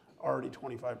now, already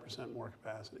 25% more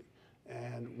capacity.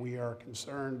 And we are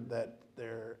concerned that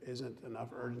there isn't enough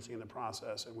urgency in the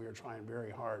process, and we are trying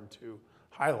very hard to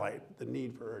highlight the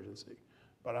need for urgency.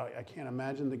 But I can't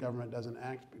imagine the government doesn't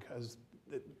act because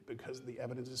the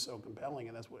evidence is so compelling,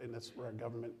 and that's what our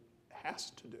government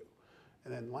has to do.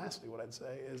 And then lastly, what I'd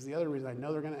say is the other reason I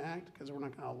know they're going to act, because we're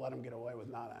not going to let them get away with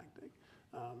not acting.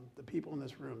 The people in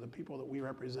this room, the people that we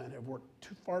represent, have worked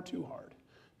far too hard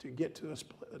to get to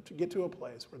a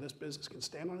place where this business can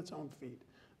stand on its own feet,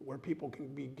 where people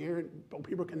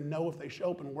can know if they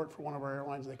show up and work for one of our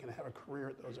airlines, they can have a career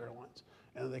at those airlines,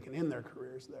 and they can end their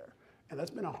careers there. And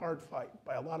that's been a hard fight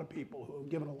by a lot of people who have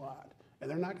given a lot, and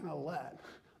they're not going to let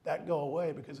that go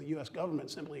away because the U.S. government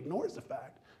simply ignores the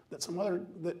fact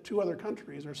that two other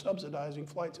countries are subsidizing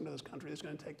flights into this country that's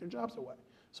going to take their jobs away.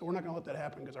 So we're not going to let that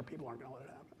happen because our people aren't going to let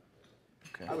it happen.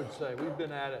 Okay. I would say we've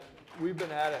been at it. We've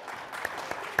been at it.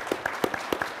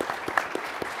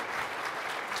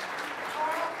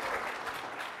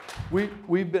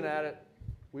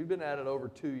 We've been at it over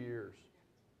 2 years,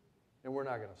 and we're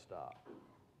not going to stop.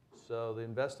 So the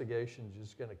investigation is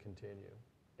just going to continue,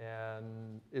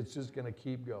 and it's just going to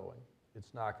keep going.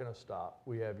 It's not going to stop.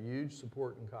 We have huge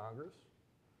support in Congress.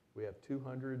 We have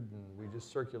 200, and we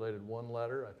just circulated one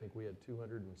letter. I think we had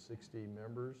 260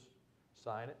 members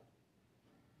sign it.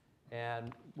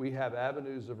 And we have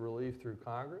avenues of relief through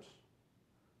Congress,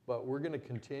 but we're going to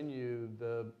continue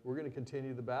the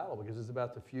battle because it's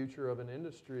about the future of an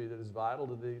industry that is vital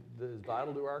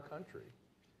to our country.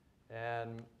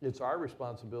 And it's our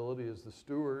responsibility as the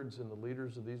stewards and the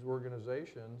leaders of these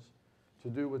organizations to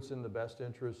do what's in the best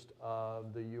interest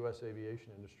of the U.S.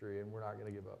 aviation industry, and we're not going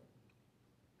to give up.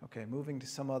 Okay, moving to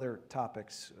some other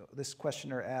topics. This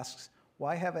questioner asks,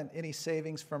 why haven't any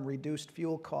savings from reduced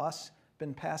fuel costs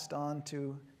been passed on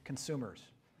to consumers?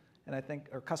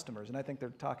 Or customers, and I think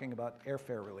they're talking about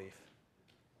airfare relief.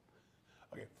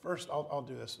 Okay, first I'll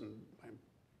do this, and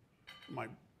my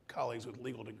colleagues with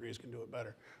legal degrees can do it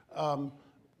better.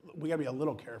 We got to be a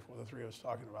little careful with the three of us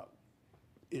talking about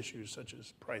issues such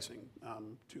as pricing,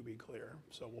 to be clear.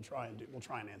 So we'll try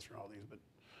and answer all these, but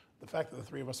the fact that the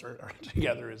three of us are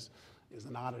together is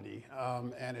an oddity,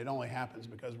 and it only happens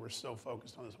because we're so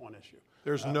focused on this one issue.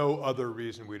 There's no other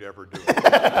reason we'd ever do it.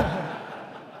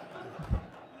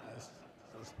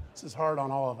 This is hard on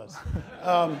all of us.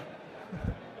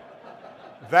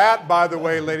 That, by the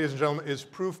way, ladies and gentlemen, is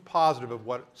proof positive of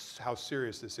how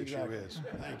serious this issue is.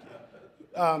 Thank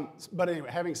you. But anyway,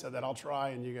 having said that, I'll try,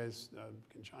 and you guys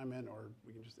can chime in, or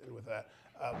we can just end with that.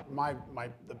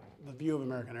 The view of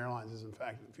American Airlines is, in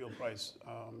fact, that fuel price,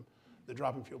 the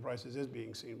drop in fuel prices is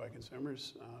being seen by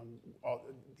consumers.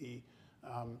 The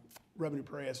revenue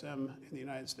per ASM in the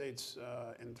United States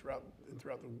and throughout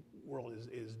the world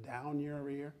is down year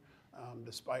over year,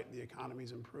 despite the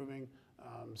economy's improving.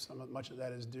 Much of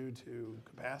that is due to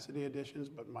capacity additions,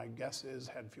 but my guess is,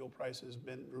 had fuel prices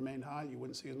remained high, you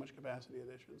wouldn't see as much capacity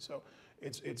additions. So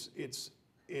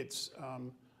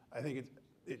I think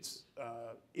it's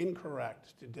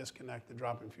incorrect to disconnect the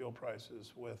drop in fuel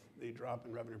prices with the drop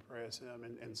in revenue per ASM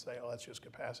and say, oh, that's just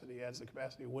capacity adds. The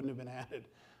capacity wouldn't have been added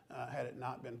had it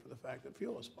not been for the fact that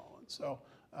fuel has fallen. So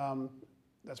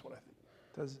that's what I think.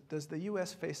 Does the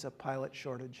U.S. face a pilot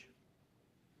shortage?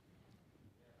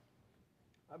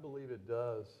 I believe it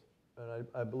does, and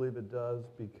I believe it does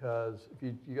because if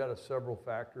you got several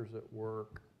factors at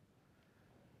work.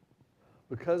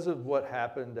 Because of what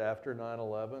happened after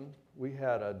 9/11, we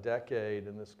had a decade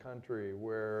in this country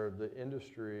where the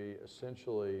industry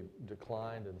essentially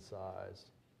declined in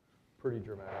size pretty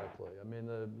dramatically. I mean,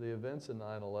 the events in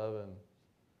 9/11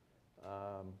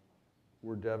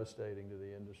 were devastating to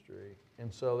the industry.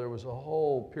 And so there was a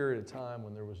whole period of time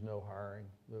when there was no hiring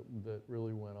that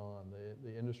really went on.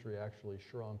 The industry actually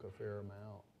shrunk a fair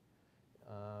amount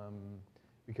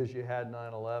because you had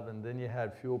 9/11, then you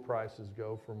had fuel prices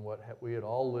go from what we had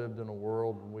all lived in a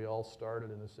world when we all started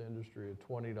in this industry at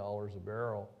 $20 a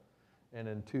barrel. And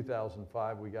in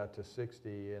 2005, we got to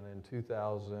 60, and in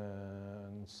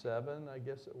 2007, I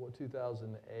guess,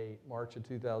 2008, March of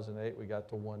 2008, we got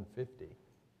to 150.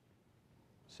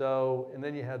 So, and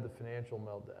then you had the financial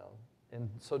meltdown. And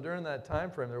so during that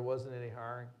time frame, there wasn't any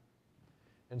hiring.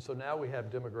 And so now we have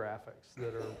demographics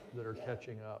that are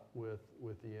catching up with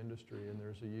the industry, and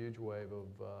there's a huge wave of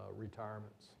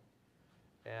retirements.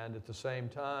 And at the same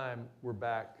time, we're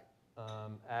back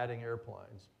adding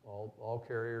airplanes. All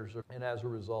carriers are, and as a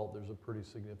result, there's a pretty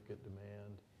significant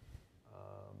demand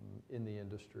in the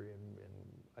industry. And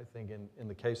I think in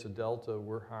the case of Delta,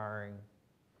 we'll hire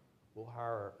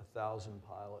 1,000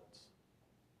 pilots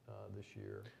this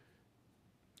year.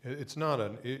 It's not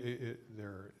an issue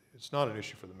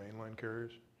for the mainline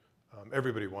carriers.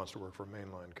 Everybody wants to work for a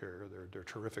mainline carrier. They're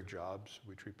terrific jobs.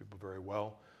 We treat people very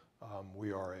well.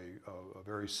 We are a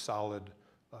very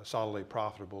solidly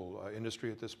profitable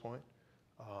industry at this point,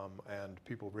 and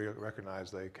people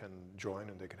recognize they can join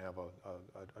and they can have a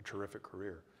terrific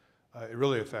career. It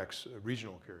really affects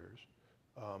regional carriers.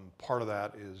 Part of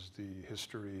that is the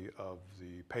history of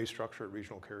the pay structure at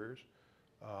regional carriers,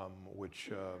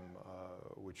 which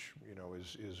you know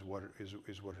is what it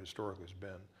historically has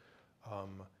been,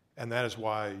 and that is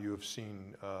why you have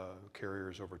seen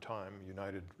carriers over time,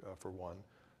 United for one,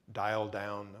 dial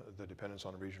down the dependence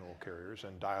on regional carriers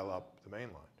and dial up the main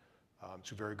line.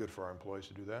 It's very good for our employees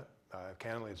to do that.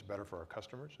 Candidly, it's better for our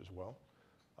customers as well,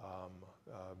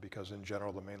 because in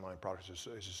general the mainline product is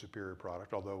a superior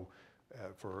product, although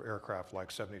for aircraft like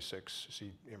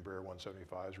 76-seat Embraer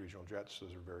 175s, regional jets,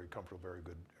 those are very comfortable, very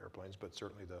good airplanes, but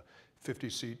certainly the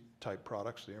 50-seat type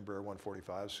products, the Embraer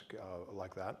 145s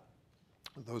like that,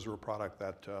 those are a product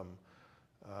that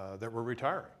we're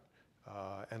retiring.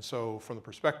 And so from the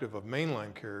perspective of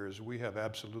mainline carriers, we have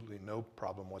absolutely no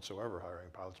problem whatsoever hiring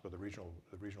pilots, but the regional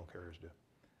carriers do.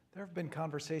 There have been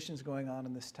conversations going on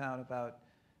in this town about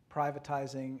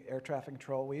privatizing air traffic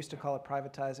control. We used to call it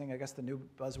privatizing. I guess the new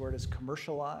buzzword is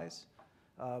commercialize.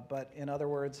 But in other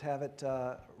words, have it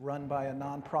run by a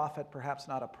nonprofit, perhaps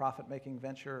not a profit-making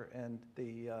venture, and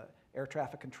the air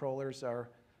traffic controllers are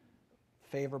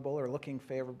favorable or looking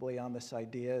favorably on this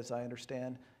idea, as I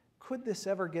understand. Could this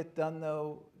ever get done,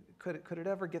 though? Could it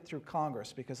ever get through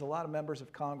Congress? Because a lot of members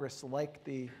of Congress like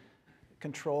the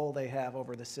control they have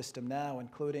over the system now,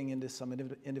 including into some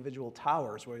individual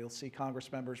towers, where you'll see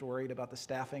Congress members worried about the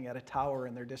staffing at a tower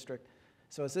in their district.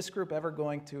 So is this group ever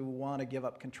going to want to give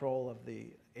up control of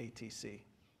the ATC?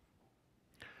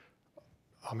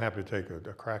 I'm happy to take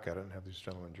a crack at it and have these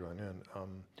gentlemen join in.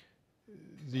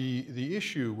 The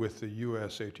issue with the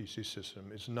U.S. ATC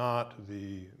system is not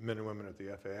the men and women at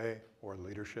the FAA or the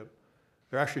leadership.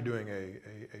 They're actually doing a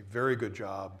very good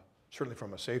job, certainly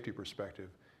from a safety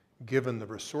perspective, given the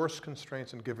resource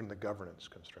constraints and given the governance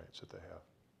constraints that they have.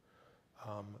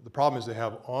 The problem is they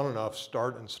have on and off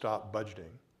start and stop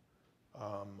budgeting.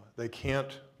 They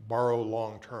can't borrow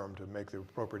long term to make the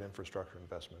appropriate infrastructure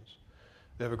investments.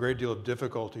 They have a great deal of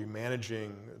difficulty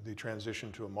managing the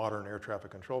transition to a modern air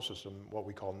traffic control system, what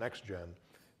we call next gen,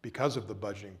 because of the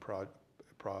budgeting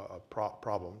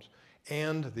problems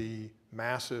and the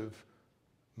massive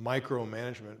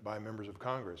micromanagement by members of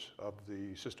Congress of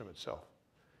the system itself.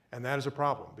 And that is a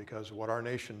problem, because what our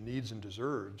nation needs and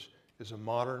deserves is a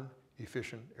modern,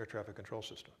 efficient air traffic control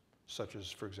system, such as,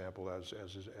 for example, as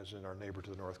in our neighbor to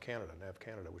the north, Canada, NAV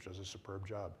Canada, which does a superb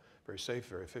job. Very safe,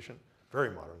 very efficient, very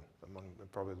modern, among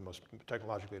probably the most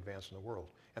technologically advanced in the world,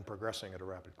 and progressing at a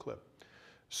rapid clip.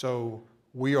 So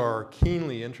we are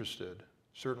keenly interested,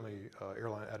 certainly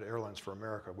at Airlines for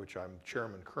America, which I'm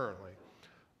chairman currently,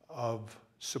 of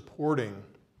supporting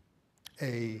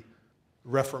a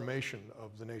reformation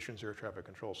of the nation's air traffic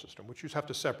control system, which you have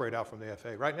to separate out from the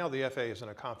FAA. Right now, the FAA is in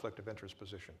a conflict of interest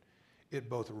position. It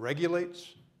both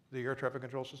regulates the air traffic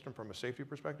control system from a safety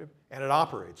perspective, and it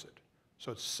operates it.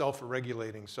 So it's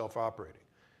self-regulating, self-operating.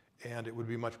 And it would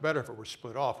be much better if it were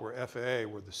split off, where FAA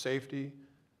were the safety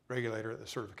regulator, the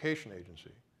certification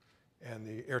agency, and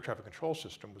the air traffic control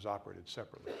system was operated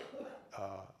separately.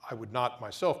 I would not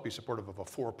myself be supportive of a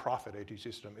for-profit ATC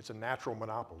system. It's a natural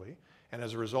monopoly, and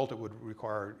as a result, it would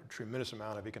require a tremendous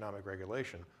amount of economic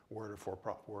regulation were it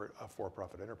a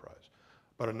for-profit enterprise.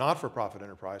 But a not-for-profit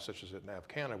enterprise, such as at NAV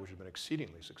Canada, which has been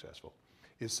exceedingly successful,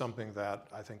 is something that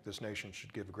I think this nation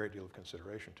should give a great deal of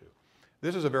consideration to.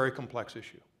 This is a very complex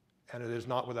issue, and it is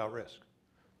not without risk.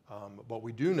 But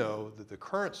we do know that the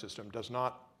current system does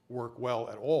not work well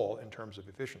at all in terms of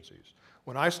efficiencies.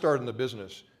 When I started in the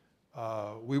business,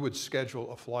 we would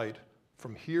schedule a flight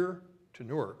from here to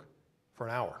Newark for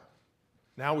an hour.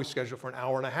 Now we schedule for an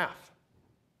hour and a half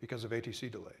because of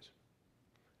ATC delays.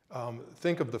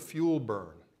 Think of the fuel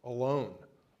burn alone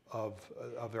of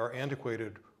our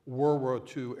antiquated World War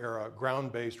II era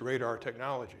ground-based radar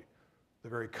technology, the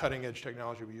very cutting-edge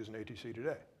technology we use in ATC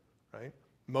today, right?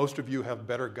 Most of you have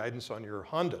better guidance on your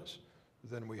Hondas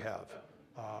than we have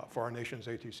for our nation's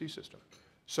ATC system.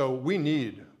 So we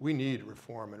need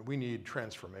reform and we need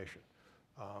transformation.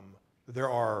 There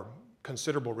are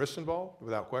considerable risks involved,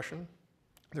 without question.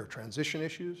 There are transition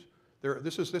issues.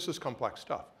 This is complex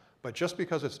stuff. But just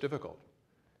because it's difficult,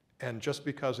 and just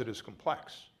because it is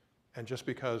complex, and just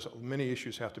because many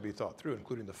issues have to be thought through,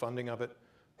 including the funding of it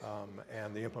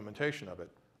and the implementation of it,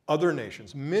 other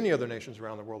nations, many other nations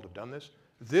around the world have done this.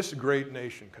 This great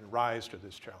nation can rise to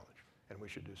this challenge, and we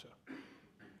should do so. All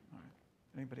right.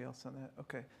 Anybody else on that?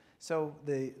 Okay. So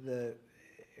the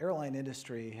airline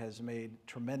industry has made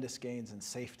tremendous gains in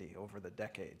safety over the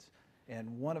decades.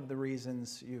 And one of the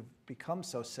reasons you've become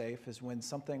so safe is when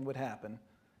something would happen,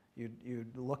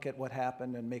 you'd look at what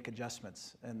happened and make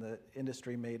adjustments. And the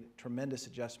industry made tremendous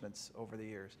adjustments over the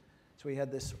years. So we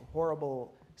had this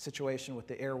horrible situation with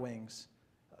the Air Wings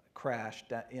crash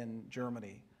in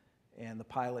Germany and the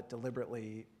pilot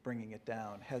deliberately bringing it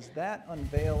down. Has that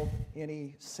unveiled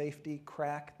any safety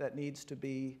crack that needs to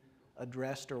be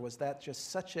addressed, or was that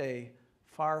just such a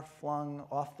far-flung,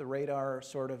 off-the-radar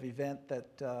sort of event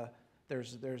that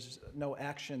there's no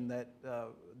action that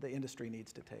the industry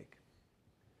needs to take?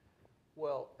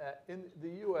 Well, in the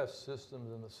U.S.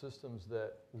 systems and the systems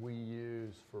that we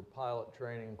use for pilot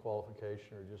training and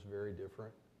qualification are just very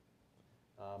different.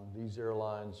 These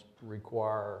airlines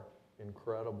require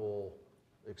incredible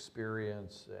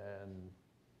experience and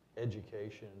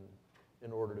education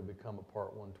in order to become a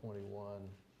Part 121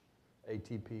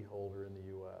 ATP holder in the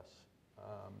U.S.,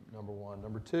 number one.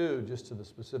 Number two, just to the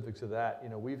specifics of that,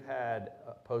 we've had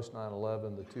post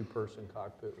 9/11 the two-person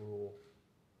cockpit rule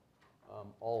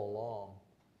all along.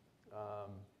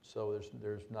 So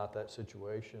there's not that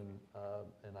situation,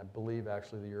 and I believe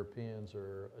actually the Europeans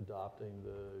are adopting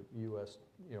the U.S.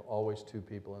 Always two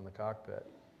people in the cockpit.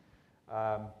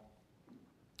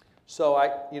 So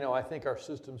I think our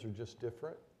systems are just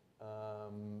different,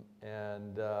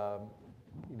 and I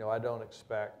don't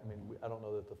expect. I don't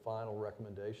know that the final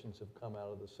recommendations have come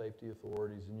out of the safety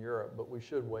authorities in Europe, but we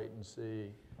should wait and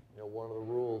see. One of the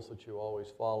rules that you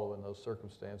always follow in those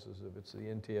circumstances, if it's the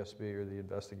NTSB or the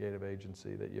investigative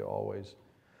agency, that you always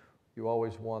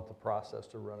want the process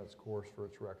to run its course for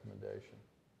its recommendation.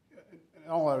 And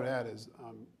all I would add is,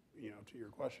 to your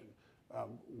question,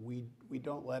 we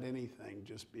don't let anything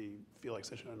just feel like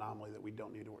such an anomaly that we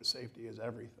don't need to work. Safety is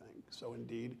everything. So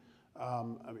indeed,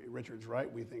 Richard's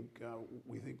right. We think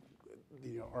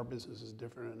our business is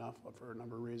different enough for a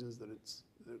number of reasons that it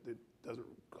doesn't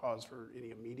cause for any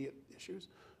immediate issues.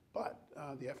 But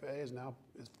the FAA is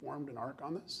formed an ARC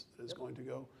on this that is going to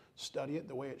go study it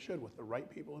the way it should, with the right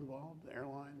people involved, the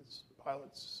airlines,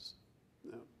 pilots,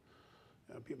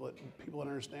 people that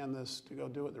understand this, to go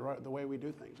do it the way we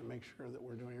do things and make sure that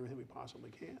we're doing everything we possibly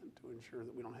can to ensure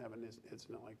that we don't have an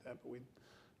incident like that. But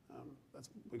that's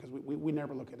because we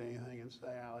never look at anything and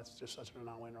say, that's just such an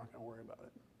anomaly, we're not going to worry about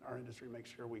it. Our industry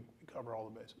makes sure we cover all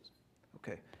the bases.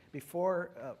 Okay.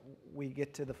 Before we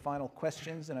get to the final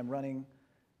questions, and I'm running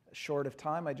short of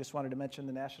time, I just wanted to mention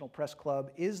the National Press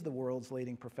Club is the world's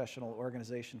leading professional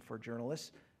organization for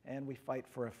journalists, and we fight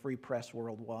for a free press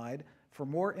worldwide. For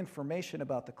more information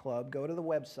about the club, go to the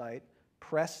website,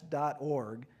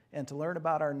 press.org, and to learn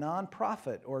about our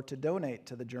nonprofit or to donate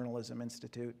to the Journalism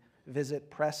Institute, visit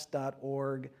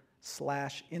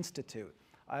press.org/institute.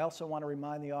 I also want to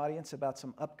remind the audience about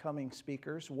some upcoming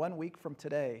speakers. 1 week from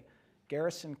today,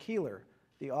 Garrison Keillor,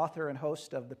 the author and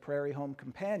host of The Prairie Home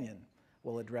Companion,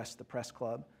 will address the press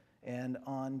club. And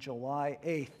on July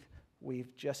 8th,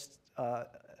 we've just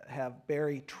have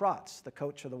Barry Trotz, the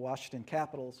coach of the Washington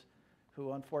Capitals,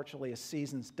 who unfortunately his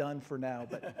season's done for now,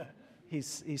 but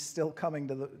he's still coming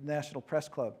to the National Press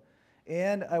Club.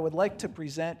 And I would like to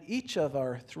present each of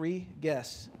our three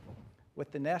guests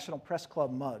with the National Press Club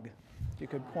mug. If you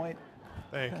could point.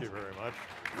 Thank you very much.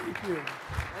 Thank you.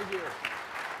 Thank you.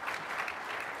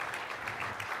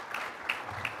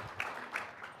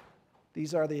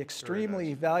 These are the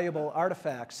extremely valuable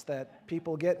artifacts that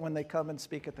people get when they come and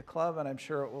speak at the club, and I'm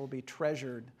sure it will be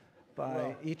treasured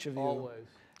by each of you. Always.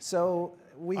 So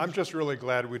I'm just really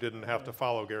glad we didn't have to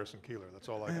follow Garrison Keillor. That's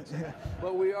all I can say.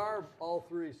 But we are all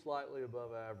three slightly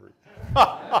above average.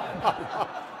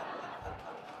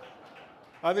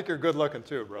 I think you're good looking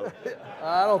too, brother.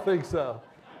 I don't think so.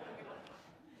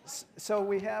 So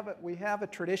we have a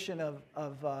tradition of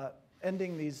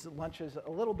ending these lunches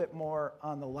a little bit more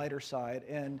on the lighter side.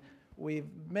 And we've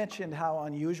mentioned how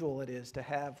unusual it is to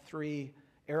have 3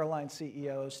 airline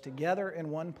CEOs together in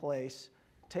one place,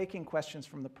 taking questions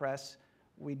from the press.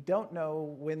 We don't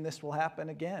know when this will happen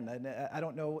again, and I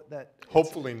don't know that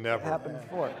hopefully never happened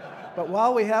before. But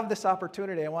while we have this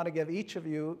opportunity, I want to give each of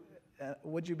you,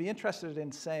 would you be interested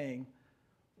in saying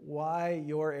why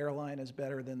your airline is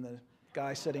better than the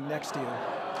guy sitting next to you?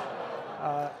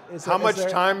 How much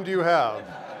time do you have?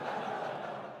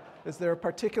 Is there a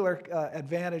particular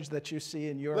advantage that you see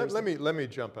in yours? Let me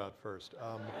jump out first.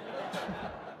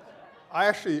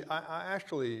 I'll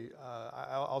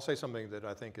say something that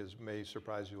I think may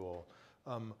surprise you all.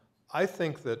 I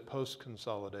think that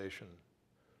post-consolidation,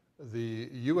 the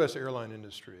U.S. airline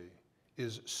industry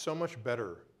is so much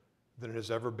better than it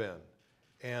has ever been.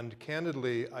 And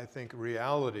candidly, I think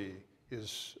reality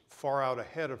is far out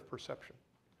ahead of perception.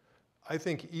 I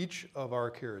think each of our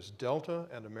carriers, Delta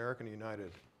and American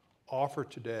United, offer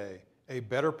today a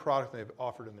better product than they've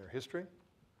offered in their history,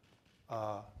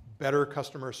 better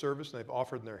customer service than they've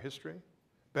offered in their history,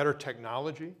 better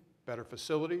technology, better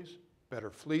facilities, better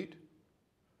fleet,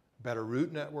 better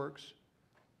route networks,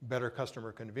 better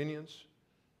customer convenience,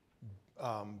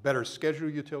 better schedule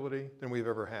utility than we've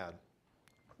ever had.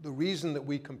 The reason that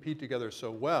we compete together so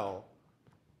well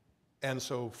and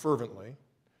so fervently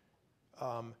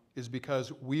is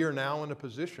because we are now in a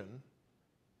position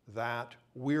that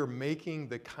we're making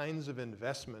the kinds of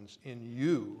investments in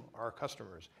you, our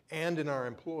customers, and in our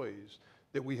employees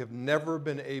that we have never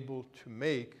been able to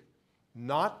make,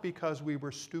 not because we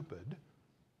were stupid,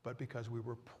 but because we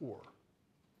were poor.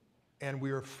 And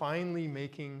we are finally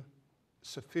making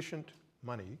sufficient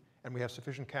money, and we have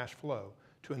sufficient cash flow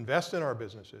to invest in our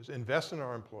businesses, invest in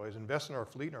our employees, invest in our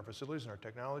fleet, in our facilities, in our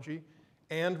technology,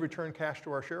 and return cash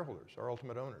to our shareholders, our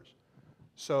ultimate owners.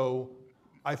 So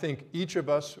I think each of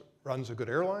us runs a good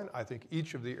airline. I think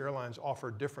each of the airlines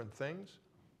offer different things,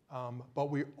 but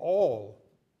we all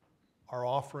are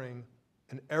offering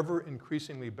an ever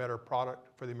increasingly better product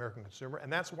for the American consumer,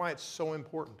 and that's why it's so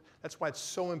important. That's why it's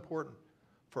so important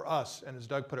for us, and as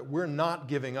Doug put it, we're not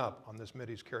giving up on this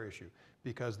Mideast carrier issue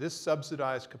because this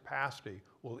subsidized capacity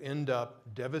will end up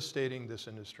devastating this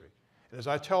industry. And as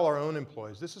I tell our own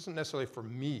employees, this isn't necessarily for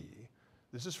me.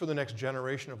 This is for the next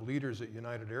generation of leaders at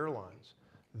United Airlines.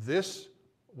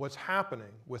 What's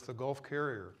happening with the Gulf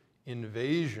carrier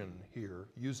invasion here,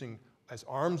 using as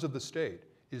arms of the state,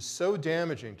 is so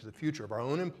damaging to the future of our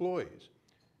own employees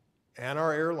and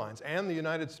our airlines and the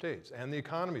United States and the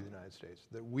economy of the United States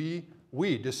that we,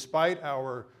 despite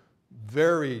our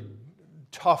very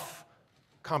tough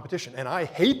competition, and I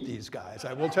hate these guys,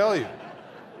 I will tell you,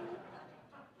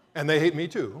 and they hate me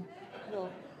too.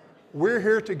 We're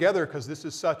here together because this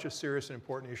is such a serious and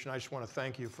important issue, and I just want to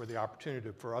thank you for the opportunity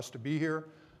for us to be here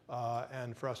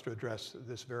and for us to address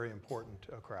this very important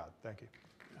crowd. Thank you.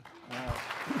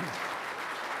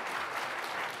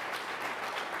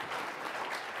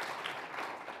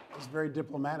 It's very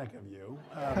diplomatic of you.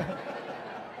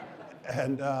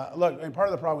 Look, I mean, part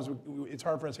of the problem is it's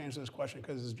hard for us to answer this question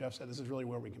because, as Jeff said, this is really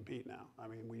where we compete now. I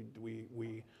mean, we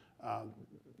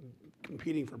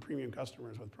competing for premium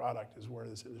customers with product is where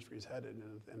this industry is headed,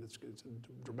 and it's a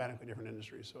dramatically different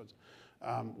industry. So it's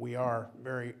we're all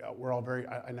very.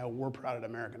 I know we're proud at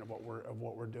American of what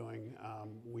we're doing.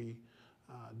 We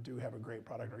do have a great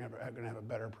product. We're going to have a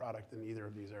better product than either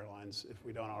of these airlines if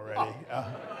we don't already.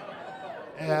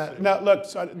 No, look.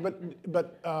 So,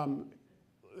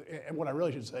 and what I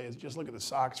really should say is just look at the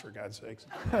socks, for God's sakes.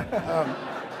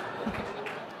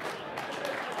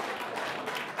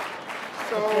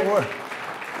 So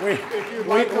we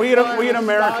at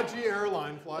American, stodgy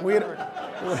airline, fly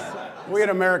we at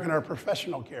American are a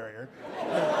professional carrier.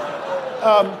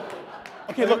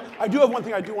 Okay, look, I do have one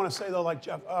thing I do want to say though, like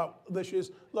Jeff, this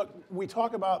is, look, we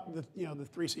talk about the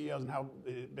 3 CEOs and how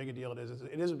big a deal it is.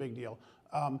 It is a big deal.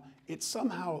 It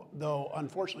somehow, though,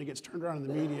 unfortunately gets turned around in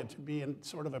the media to be in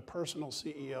sort of a personal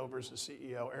CEO versus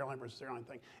CEO, airline versus airline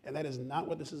thing, and that is not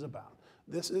what this is about.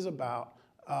 This is about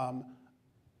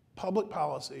public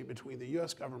policy between the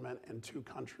U.S. government and 2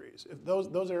 countries. If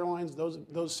those airlines,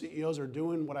 those CEOs are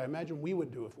doing what I imagine we would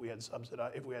do if we had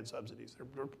subsidies.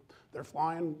 They're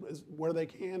flying where they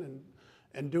can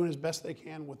and doing as best they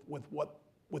can with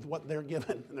what they're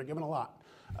given, and they're given a lot.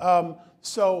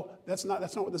 So that's not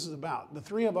what this is about. The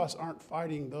 3 of us aren't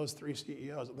fighting those 3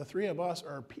 CEOs. The 3 of us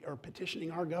are petitioning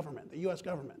our government, the U.S.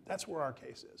 government. That's where our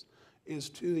case is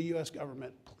to the U.S.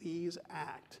 government. Please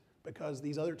act, because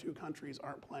these other 2 countries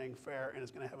aren't playing fair, and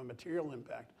it's going to have a material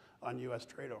impact on U.S.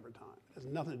 trade over time. It has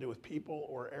nothing to do with people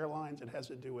or airlines. It has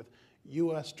to do with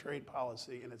U.S. trade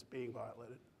policy, and it's being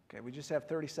violated. Okay, we just have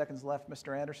 30 seconds left.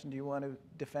 Mr. Anderson, do you want to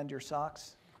defend your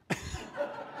socks?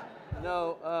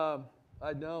 No,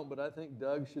 I don't, but I think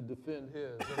Doug should defend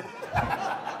his.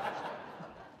 I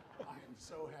am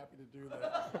so happy to do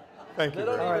that. Thank you They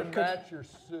don't very much. even match your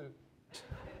suit.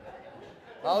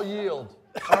 I'll yield.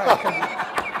 All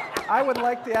right, I would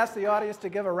like to ask the audience to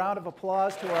give a round of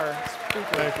applause to our speaker.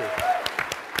 Thank you.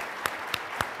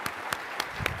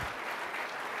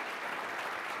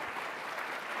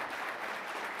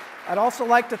 I'd also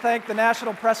like to thank the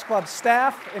National Press Club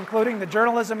staff, including the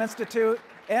Journalism Institute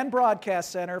and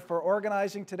Broadcast Center, for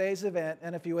organizing today's event.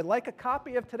 And if you would like a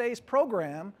copy of today's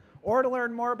program or to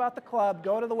learn more about the club,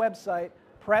 go to the website,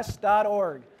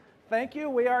 press.org. Thank you.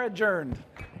 We are adjourned.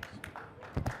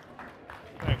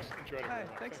 Thanks. Enjoyed it. Hi,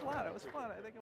 thanks a lot. It was fun. I think